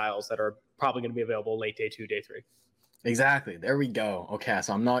complementary styles that are probably going to be available late day 2, day 3? Exactly. There we go. Okay.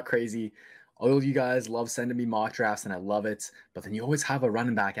 So I'm not crazy. All of you guys love sending me mock drafts and I love it, but then you always have a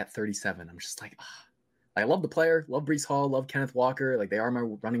running back at 37. I'm just like, I love the player, love Breece Hall, love Kenneth Walker. Like they are my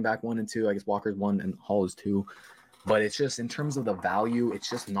running back 1 and 2. I guess Walker's 1 and Hall is 2, but it's just in terms of the value, it's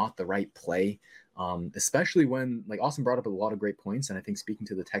just not the right play. Especially when, like Austin brought up a lot of great points. And I think speaking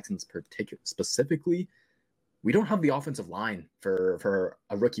to the Texans specifically, we don't have the offensive line for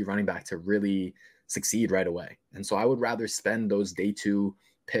a rookie running back to really succeed right away. And so I would rather spend those day 2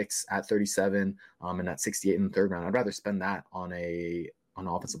 picks at 37 and at 68 in the 3rd round. I'd rather spend that on an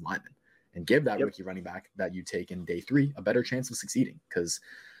offensive lineman and give that rookie running back that you take in day 3 a better chance of succeeding. Because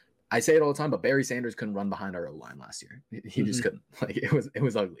I say it all the time, but Barry Sanders couldn't run behind our O-line last year. He just couldn't. Like it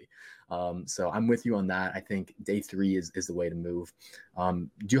was ugly. So I'm with you on that. I think day 3 is the way to move. Do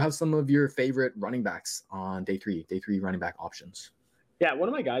you have some of your favorite running backs on day 3 running back options? Yeah, one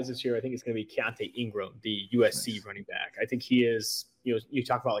of my guys this year, I think it's going to be Keontae Ingram, the USC running back. I think he is, you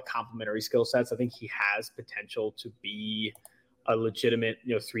talk about like complementary skill sets. I think he has potential to be a legitimate,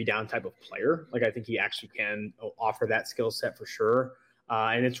 3-down type of player. Like I think he actually can offer that skill set for sure.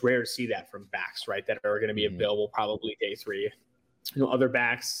 And it's rare to see that from backs, right, that are going to be available probably day 3. Other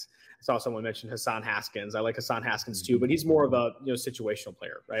backs, I saw someone mention Hassan Haskins. I like Hassan Haskins too, but he's more of a situational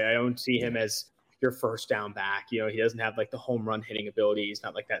player, right? I don't see him as your first down back. He doesn't have like the home run hitting ability. He's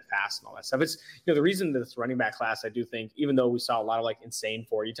not like that fast and all that stuff. It's the reason that this running back class, I do think, even though we saw a lot of like insane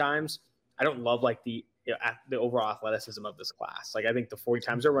 40 times, I don't love like the overall athleticism of this class. Like I think the 40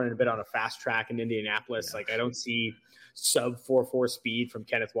 times they're running a bit on a fast track in Indianapolis. Like I don't see sub 4.4 speed from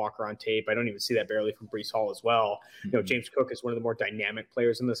Kenneth Walker on tape. I don't even see that barely from Breece Hall as well. James Cook is one of the more dynamic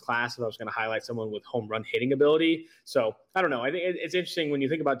players in this class. If I was going to highlight someone with home run hitting ability. So I don't know. I think it's interesting when you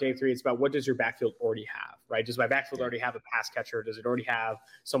think about day 3, it's about what does your backfield already have, right? Does my backfield already have a pass catcher? Does it already have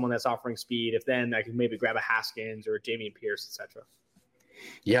someone that's offering speed? If then I can maybe grab a Haskins or a Dameon Pierce, etc.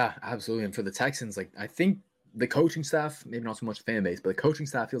 Yeah, absolutely. And for the Texans, like I think the coaching staff, maybe not so much fan base, but the coaching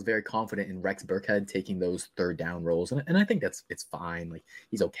staff feels very confident in Rex Burkhead taking those 3rd down roles. And I think it's fine. Like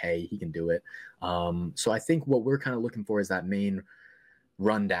he's okay. He can do it. So I think what we're kind of looking for is that main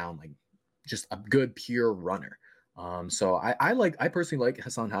rundown, like just a good pure runner. So I personally like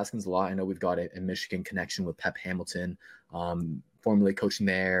Hassan Haskins a lot. I know we've got a Michigan connection with Pep Hamilton, formerly coaching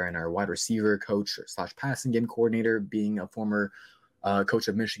there, and our wide receiver coach / passing game coordinator being a former coach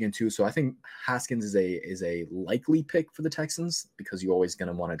of Michigan too. So I think Haskins is a likely pick for the Texans because you're always going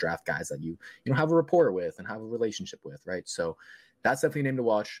to want to draft guys that you have a rapport with and have a relationship with, right? So that's definitely a name to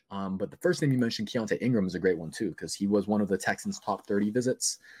watch. But the first name you mentioned, Keontae Ingram, is a great one too because he was one of the Texans' top 30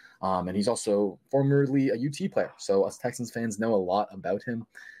 visits. And he's also formerly a UT player. So us Texans fans know a lot about him.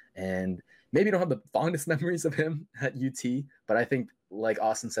 And maybe don't have the fondest memories of him at UT, but I think, like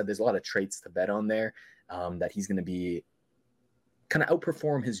Austin said, there's a lot of traits to bet on there that he's going to be kind of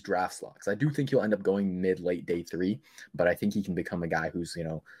outperform his draft slot. Because I do think he'll end up going late day 3, but I think he can become a guy who's,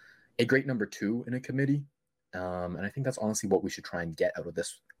 a great number 2 in a committee. And I think that's honestly what we should try and get out of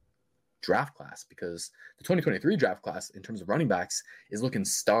this draft class, because the 2023 draft class in terms of running backs is looking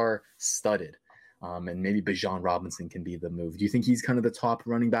star-studded. And maybe Bijan Robinson can be the move. Do you think he's kind of the top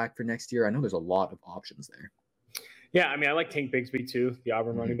running back for next year? I know there's a lot of options there. Yeah, I mean, I like Tank Bigsby too, the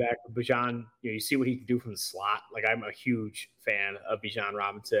Auburn running back. Bijan, you see what he can do from the slot. Like, I'm a huge fan of Bijan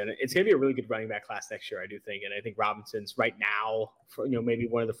Robinson. It's going to be a really good running back class next year, I do think. And I think Robinson's right now, maybe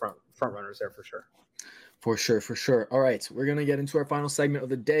one of the front runners there for sure. For sure. All right, we're going to get into our final segment of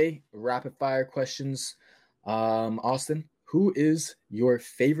the day, rapid fire questions. Austin, who is your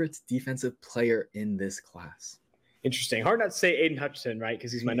favorite defensive player in this class? Interesting. Hard not to say Aiden Hutchinson, right?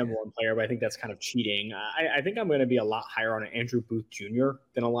 Because he's my number 1 player, but I think that's kind of cheating. I think I'm going to be a lot higher on Andrew Booth Jr.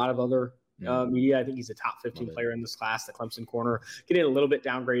 than a lot of other media. I think he's a top 15 player in this class, the Clemson corner. Getting a little bit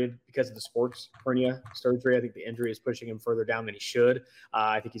downgraded because of the sports hernia surgery. I think the injury is pushing him further down than he should.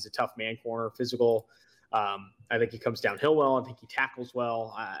 I think he's a tough man corner, physical. I think he comes downhill well. I think he tackles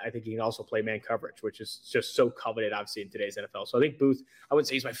well. I think he can also play man coverage, which is just so coveted, obviously, in today's NFL. So I think Booth, I wouldn't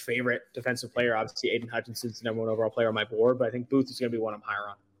say he's my favorite defensive player. Obviously, Aiden Hutchinson's the number 1 overall player on my board, but I think Booth is going to be one I'm higher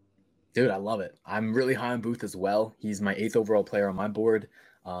on. Dude, I love it. I'm really high on Booth as well. He's my 8th overall player on my board.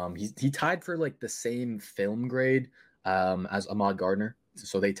 He tied for like the same film grade as Ahmad Gardner.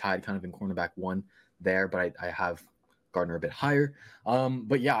 So they tied kind of in cornerback 1 there, but I have Gardner a bit higher.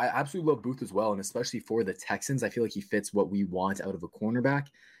 But yeah, I absolutely love Booth as well. And especially for the Texans, I feel like he fits what we want out of a cornerback.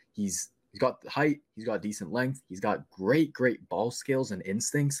 He's got height, he's got decent length, he's got great ball skills and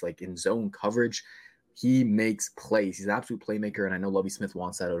instincts, like in zone coverage. He makes plays. He's an absolute playmaker. And I know Lovie Smith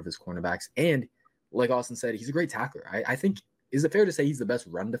wants that out of his cornerbacks. And like Austin said, he's a great tackler. I think, is it fair to say he's the best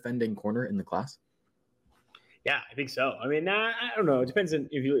run defending corner in the class? Yeah, I think so. I mean, I don't know. It depends on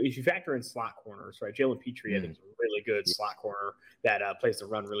if you factor in slot corners, right? Jalen Petrie, I think, is a really good slot corner that plays the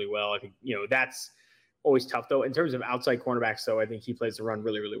run really well. I think, that's always tough, though. In terms of outside cornerbacks, though, I think he plays the run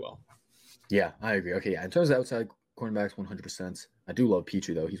really, really well. Yeah, I agree. Okay, yeah. In terms of outside cornerbacks, 100%. I do love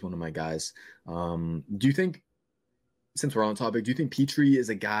Petrie, though. He's one of my guys. Do you think, since we're on topic, do you think Petrie is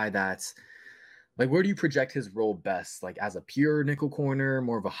a guy that's, like, where do you project his role best? Like, as a pure nickel corner,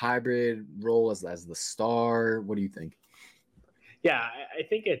 more of a hybrid role as the star? What do you think? Yeah, I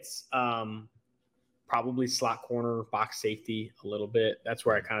think it's probably slot corner, box safety a little bit. That's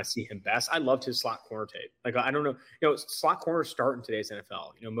where I kind of see him best. I loved his slot corner tape. Like, I don't know, slot corners start in today's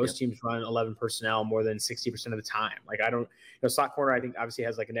NFL. Most teams run 11 personnel more than 60% of the time. Like, slot corner, I think obviously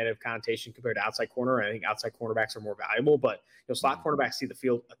has like a negative connotation compared to outside corner. I think outside cornerbacks are more valuable, but slot cornerbacks see the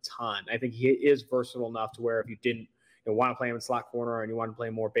field a ton. I think he is versatile enough to where if you didn't want to play him in slot corner and you want to play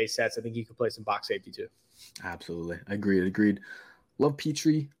more base sets, I think he could play some box safety too. Absolutely. Agreed. Love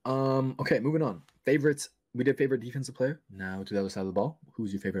Petrie. Okay, moving on. Favorites. We did favorite defensive player. Now to the other side of the ball.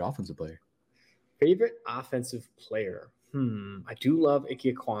 Who's your favorite offensive player? Favorite offensive player. I do love Ike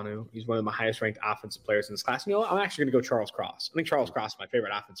Ekwonu. He's one of my highest ranked offensive players in this class. I'm actually going to go Charles Cross. I think Charles Cross is my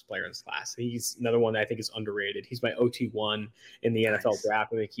favorite offensive player in this class. He's another one that I think is underrated. He's my OT1 in the NFL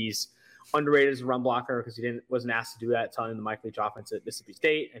draft. I think he's underrated as a run blocker because he wasn't asked to do that a ton in the Mike Leach offense at Mississippi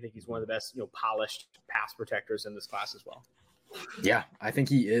State. I think he's one of the best, polished pass protectors in this class as well. Yeah, I think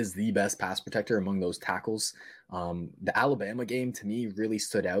he is the best pass protector among those tackles. The Alabama game to me really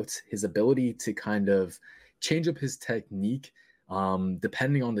stood out. His ability to kind of change up his technique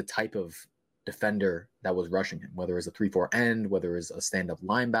depending on the type of defender that was rushing him, whether it was a 3-4 end, whether it was a stand-up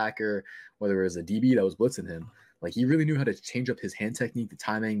linebacker, whether it was a DB that was blitzing him. Like, he really knew how to change up his hand technique, the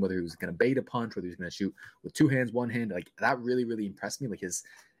timing, whether he was going to bait a punch, whether he was going to shoot with 2 hands, 1 hand. Like, that really, really impressed me, like his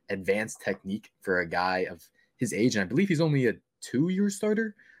advanced technique for a guy of his age. And I believe he's only a 2-year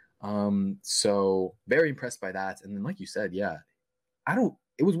starter. So very impressed by that. And then, like you said, yeah,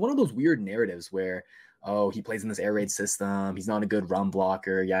 it was one of those weird narratives where, oh, he plays in this air raid system, he's not a good run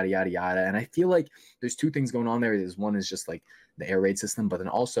blocker, yada, yada, yada. And I feel like there's 2 things going on there. One is just like the air raid system, but then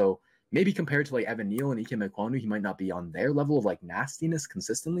also maybe compared to like Evan Neal and Ike Mekwonu, he might not be on their level of like nastiness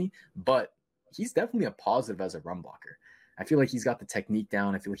consistently, but he's definitely a positive as a run blocker. I feel like he's got the technique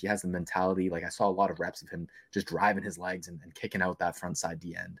down. I feel like he has the mentality. Like I saw a lot of reps of him just driving his legs and kicking out that front side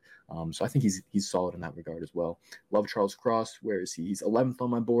D end. So I think he's solid in that regard as well. Love Charles Cross. Where is he? He's 11th on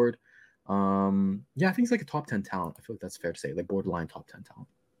my board. Yeah, I think he's like a top 10 talent. I feel like that's fair to say, like borderline top 10 talent.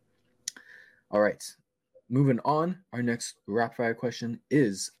 All right, moving on. Our next rapid fire question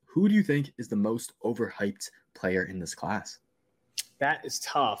is, who do you think is the most overhyped player in this class? That is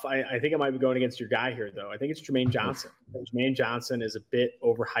tough. I think I might be going against your guy here, though. I think it's Jermaine Johnson. Jermaine Johnson is a bit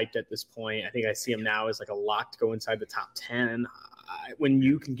overhyped at this point. I think I see him now as like a lock to go inside the top 10. When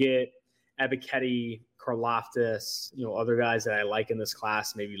you can get Ebiketie, Karlaftis, other guys that I like in this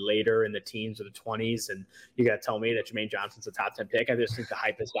class, maybe later in the teens or the 20s, and you got to tell me that Jermaine Johnson's a top 10 pick. I just think the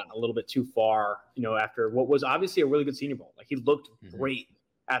hype has gotten a little bit too far, after what was obviously a really good Senior Bowl. Like he looked great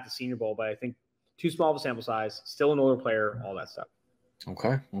at the Senior Bowl, but I think too small of a sample size, still an older player, all that stuff.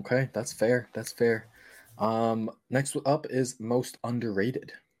 Okay. That's fair. Next up is most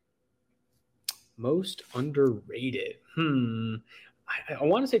underrated. Most underrated. I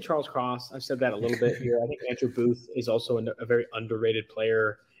want to say Charles Cross. I've said that a little bit here. I think Andrew Booth is also a very underrated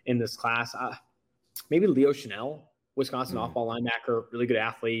player in this class. Maybe Leo Chanel, Wisconsin off-ball linebacker, really good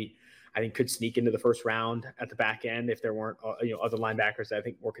athlete. I think could sneak into the first round at the back end if there weren't other linebackers that I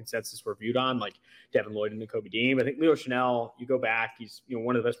think more consensus were viewed on, like Devin Lloyd and Nakobe Dean. But I think Leo Chanel, you go back, he's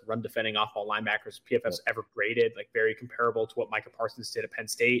one of the best run defending off-ball linebackers PFF's ever graded, like very comparable to what Micah Parsons did at Penn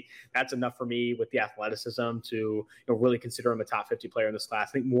State. That's enough for me with the athleticism to really consider him a top 50 player in this class.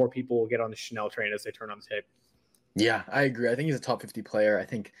 I think more people will get on the Chanel train as they turn on the tape. Yeah, I agree. I think he's a top 50 player. I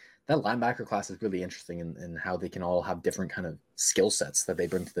think that linebacker class is really interesting in how they can all have different kind of skill sets that they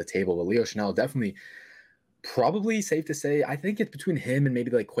bring to the table. But Leo Chanel, definitely, probably safe to say, I think it's between him and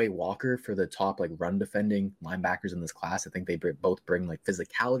maybe like Quay Walker for the top like run defending linebackers in this class. I think they both bring like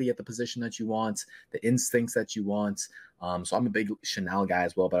physicality at the position that you want, the instincts that you want. So I'm a big Chanel guy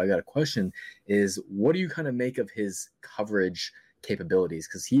as well. But I got a question: is what do you kind of make of his coverage capabilities?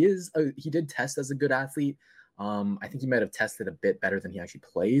 Because he did test as a good athlete. I think he might have tested a bit better than he actually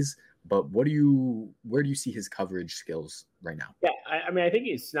plays, but where do you see his coverage skills right now? Yeah, I think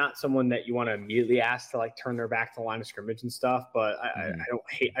he's not someone that you want to immediately ask to like turn their back to the line of scrimmage and stuff, but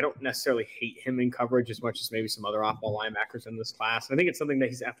I don't necessarily hate him in coverage as much as maybe some other off-ball linebackers in this class. And I think it's something that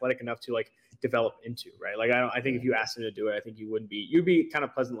he's athletic enough to like develop into, right? Like I think if you asked him to do it, I think you'd be kind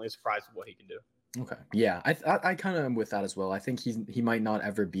of pleasantly surprised with what he can do. Okay. Yeah, I kind of am with that as well. I think he might not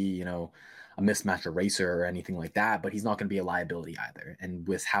ever be, a mismatch eraser or anything like that, but he's not going to be a liability either. And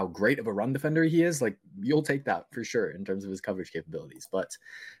with how great of a run defender he is, like you'll take that for sure in terms of his coverage capabilities. But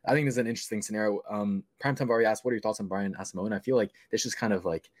I think this is an interesting scenario. Primetime already asked, what are your thoughts on Brian Asamoah? And I feel like this just kind of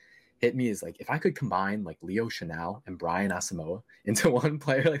like hit me as like, if I could combine like Leo Chanel and Brian Asamoah into one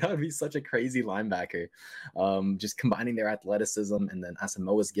player, like that would be such a crazy linebacker. Just combining their athleticism and then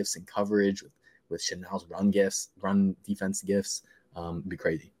Asamoah's gifts and coverage with Chanel's run defense gifts. It'd be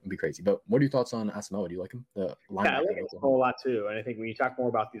crazy. But what are your thoughts on Asamoah? Do you like him? I like him a lot too. And I think when you talk more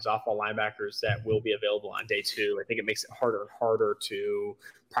about these off-ball linebackers that will be available on day 2, I think it makes it harder and harder to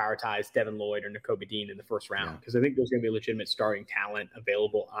prioritize Devin Lloyd or Nakobe Dean in the first round, because I think there's going to be legitimate starting talent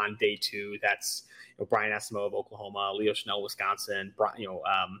available on day 2. That's Brian Asamoah of Oklahoma, Leo Chanel, Wisconsin,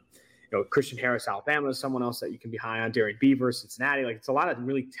 Christian Harris, Alabama is someone else that you can be high on. Darren Beaver, Cincinnati. Like it's a lot of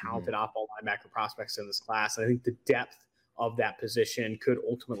really talented off-ball linebacker prospects in this class. And I think the depth of that position could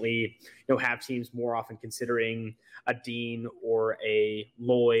ultimately, have teams more often considering a Dean or a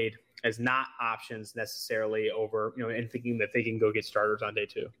Lloyd as not options necessarily over, and thinking that they can go get starters on day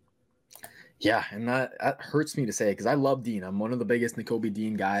 2. Yeah, and that hurts me to say because I love Dean. I'm one of the biggest Nakobe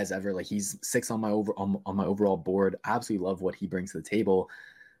Dean guys ever. Like he's 6 on my overall board. I absolutely love what he brings to the table.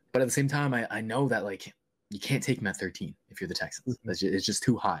 But at the same time, I know that like you can't take him at 13 if you're the Texans. It's just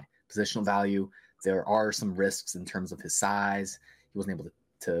too high positional value. There are some risks in terms of his size. He wasn't able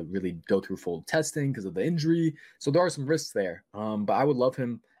to really go through full testing because of the injury. So there are some risks there. But I would love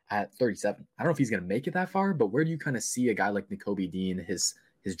him at 37. I don't know if he's going to make it that far, but where do you kind of see a guy like Nakobe Dean, his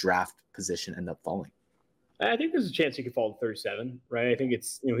draft position end up falling? I think there's a chance he could fall to 37, right? I think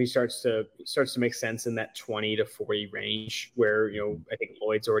it's, he starts to make sense in that 20 to 40 range where, I think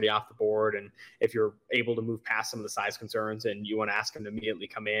Lloyd's already off the board. And if you're able to move past some of the size concerns and you want to ask him to immediately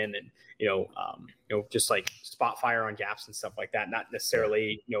come in and, just like spot fire on gaps and stuff like that, not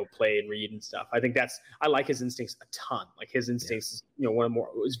necessarily, play and read and stuff. I think I like his instincts a ton. Like his instincts is,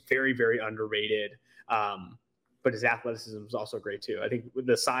 was very, very underrated. But his athleticism is also great too. I think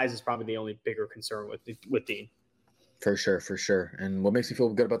the size is probably the only bigger concern with Dean. For sure, for sure. And what makes me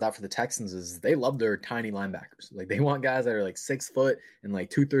feel good about that for the Texans is they love their tiny linebackers. Like they want guys that are like 6 foot and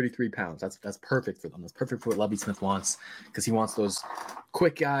like 233 pounds. That's perfect for them. That's perfect for what Lovie Smith wants, because he wants those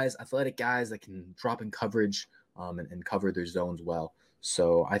quick guys, athletic guys that can drop in coverage and cover their zones well.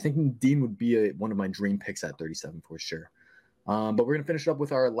 So I think Dean would be one of my dream picks at 37 for sure. But we're going to finish it up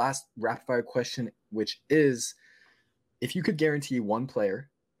with our last rapid fire question, which is, if you could guarantee one player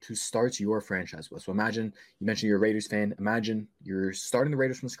to start your franchise with. So imagine, you mentioned you're a Raiders fan. Imagine you're starting the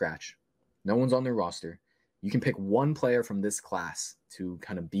Raiders from scratch. No one's on their roster. You can pick one player from this class to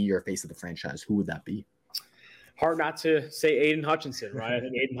kind of be your face of the franchise. Who would that be? Hard not to say Aiden Hutchinson, right? I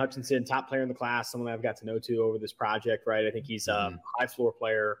think Aiden Hutchinson, top player in the class, someone that I've got to know over this project, right? I think he's a high floor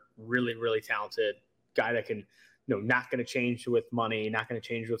player, really, really talented guy that can, not going to change with money, not going to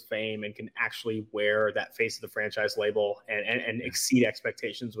change with fame, and can actually wear that face of the franchise label and exceed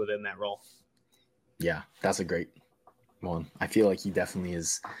expectations within that role. Yeah, that's a great one. I feel like he definitely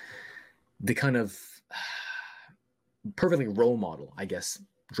is the kind of perfectly role model, I guess,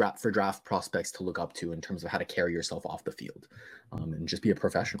 draft prospects to look up to in terms of how to carry yourself off the field and just be a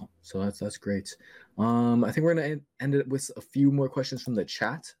professional. So that's great. I think we're going to end it with a few more questions from the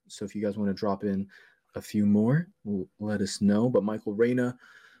chat. So if you guys want to drop in a few more, let us know. But Michael Reyna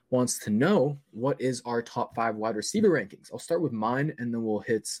wants to know, what is our top 5 wide receiver rankings? I'll start with mine, and then we'll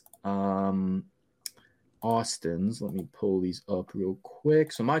hit Austin's. Let me pull these up real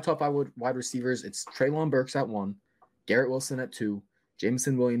quick. So my top 5 wide receivers, it's Treylon Burks at 1, Garrett Wilson at 2,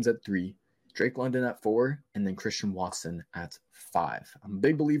 Jameson Williams at 3, Drake London at 4, and then Christian Watson at 5. I'm a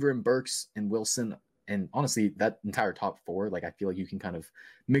big believer in Burks and Wilson. And honestly, that entire top 4, like, I feel like you can kind of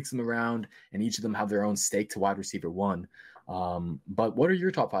mix them around, and each of them have their own stake to wide receiver 1. But what are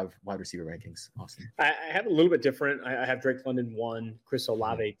your top 5 wide receiver rankings, Austin? I have a little bit different. I have Drake London 1, Chris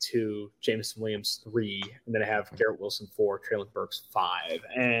Olave 2, Jameson Williams 3, and then I have Garrett Wilson 4, Treylon Burks 5.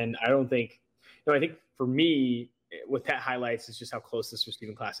 And I don't think, I think for me, what that highlights is just how close this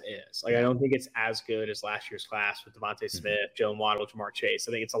receiving class is. Like, I don't think it's as good as last year's class with Devontae Smith, Jalen Waddle, Jamar Chase.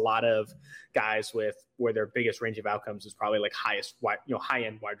 I think it's a lot of guys with where their biggest range of outcomes is probably like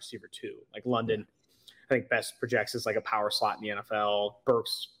high-end wide receiver 2. Like London, I think best projects as like a power slot in the NFL.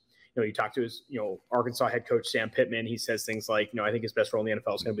 Burks, you talk to his, Arkansas head coach Sam Pittman. He says things like, I think his best role in the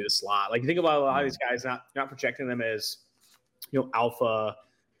NFL is going to be the slot. Like, you think about a lot of these guys, not projecting them as, alpha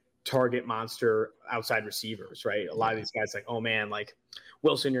target monster outside receivers, right? A lot of these guys like, oh man, like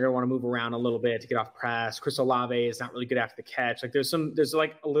Wilson, you're going to want to move around a little bit to get off press. Chris Olave is not really good after the catch. Like there's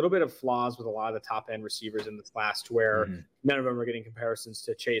like a little bit of flaws with a lot of the top end receivers in this class to where none of them are getting comparisons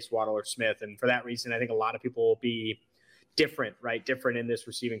to Chase, Waddle, or Smith. And for that reason, I think a lot of people will be different in this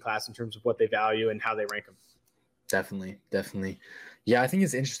receiving class in terms of what they value and how they rank them. Definitely. Yeah, I think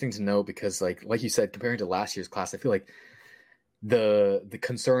it's interesting to know because like you said, comparing to last year's class, I feel like the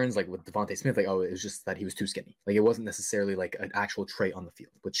concerns like with Devontae Smith, like, it was just that he was too skinny. Like it wasn't necessarily like an actual trait on the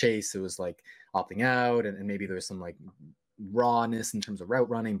field. With Chase, it was like opting out and maybe there was some like rawness in terms of route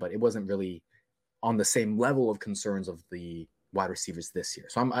running, but it wasn't really on the same level of concerns of the wide receivers this year.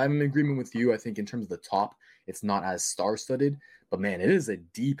 So I'm in agreement with you. I think in terms of the top, it's not as star-studded, but man, it is a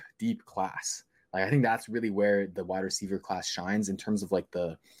deep class. Like I think that's really where the wide receiver class shines in terms of like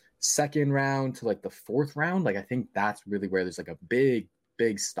the second round to like the 4th round. Like I think that's really where there's like a big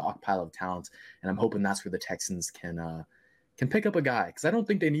stockpile of talent, and I'm hoping that's where the Texans can pick up a guy, because I don't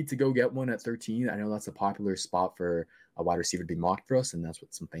think they need to go get one at 13. I know that's a popular spot for a wide receiver to be mocked for us, and that's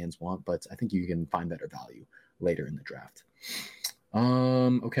what some fans want, but I think you can find better value later in the draft.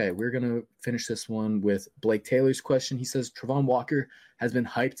 Okay, we're gonna finish this one with Blake Taylor's question. He says Travon Walker has been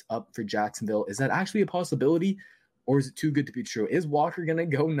hyped up for Jacksonville. Is that actually a possibility? Or is it too good to be true? Is Walker going to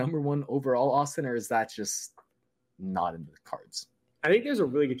go number 1 overall, Austin, or is that just not in the cards? I think there's a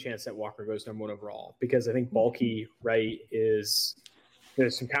really good chance that Walker goes number 1 overall, because I think Balky, right, there's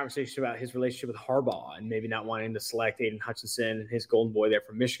some conversation about his relationship with Harbaugh and maybe not wanting to select Aiden Hutchinson and his golden boy there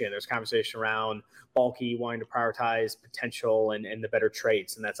from Michigan. There's conversation around Balky wanting to prioritize potential and the better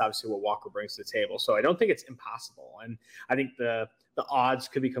traits, and that's obviously what Walker brings to the table. So I don't think it's impossible, and I think the odds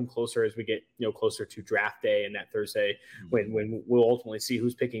could become closer as we get closer to draft day and that Thursday when we'll ultimately see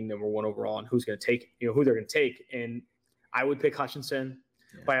who's picking number 1 overall and who's going to take who they're going to take. And I would pick Hutchinson.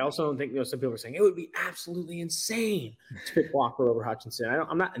 Yeah. But I also don't think some people are saying it would be absolutely insane to pick Walker over Hutchinson.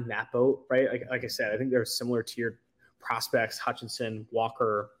 I'm not in that boat, right? Like I said, I think they're similar tiered prospects: Hutchinson,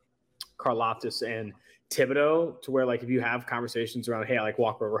 Walker, Karlaftis, and Thibodeau. To where like if you have conversations around, hey, I like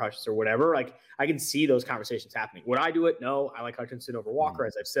Walker over Hutchinson or whatever, like I can see those conversations happening. Would I do it? No, I like Hutchinson over Walker,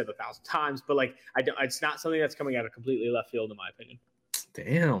 as I've said 1,000 times. But like it's not something that's coming out of completely left field, in my opinion.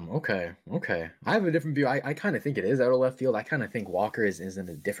 Damn. Okay. I have a different view. I kind of think it is out of left field. I kind of think Walker is in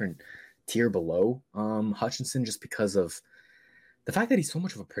a different tier below Hutchinson, just because of the fact that he's so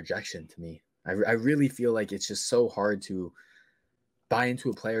much of a projection to me. I really feel like it's just so hard to buy into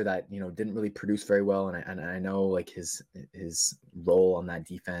a player that, you know, didn't really produce very well. And I know like his role on that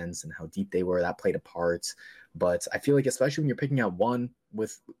defense and how deep they were, that played a part. But I feel like, especially when you're picking out one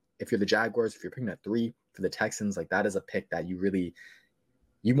if you're the Jaguars, if you're picking at 3 for the Texans, like that is a pick that you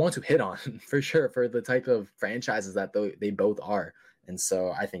want to hit on for sure, for the type of franchises that they both are. And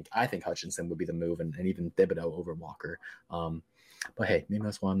so I think Hutchinson would be the move, and even Thibodeau over Walker. But hey, maybe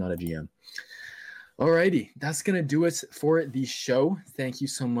that's why I'm not a GM. Alrighty, that's going to do it for the show. Thank you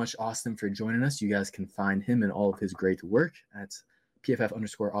so much, Austin, for joining us. You guys can find him and all of his great work at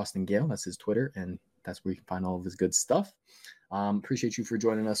PFF_Austin Gale. That's his Twitter, and that's where you can find all of his good stuff. Appreciate you for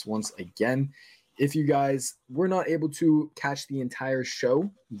joining us once again. If you guys were not able to catch the entire show,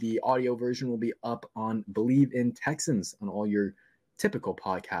 the audio version will be up on Believe in Texans on all your typical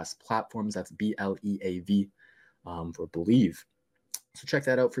podcast platforms. That's BLEAV for Believe. So check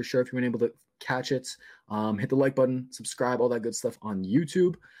that out for sure if you weren't able to catch it. Hit the like button, subscribe, all that good stuff on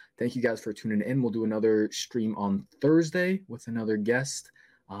YouTube. Thank you guys for tuning in. We'll do another stream on Thursday with another guest,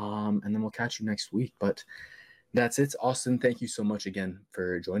 and then we'll catch you next week. But that's it. Austin, thank you so much again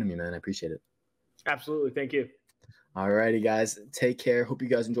for joining me, man. I appreciate it. Absolutely. Thank you. All righty, guys. Take care. Hope you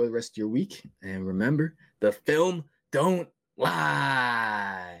guys enjoy the rest of your week. And remember, the film don't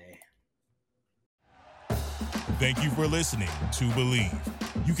lie. Thank you for listening to Believe.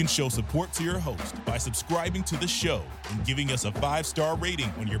 You can show support to your host by subscribing to the show and giving us a 5-star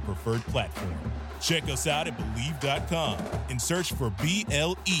rating on your preferred platform. Check us out at Believe.com and search for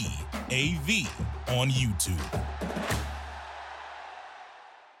BLEAV on YouTube.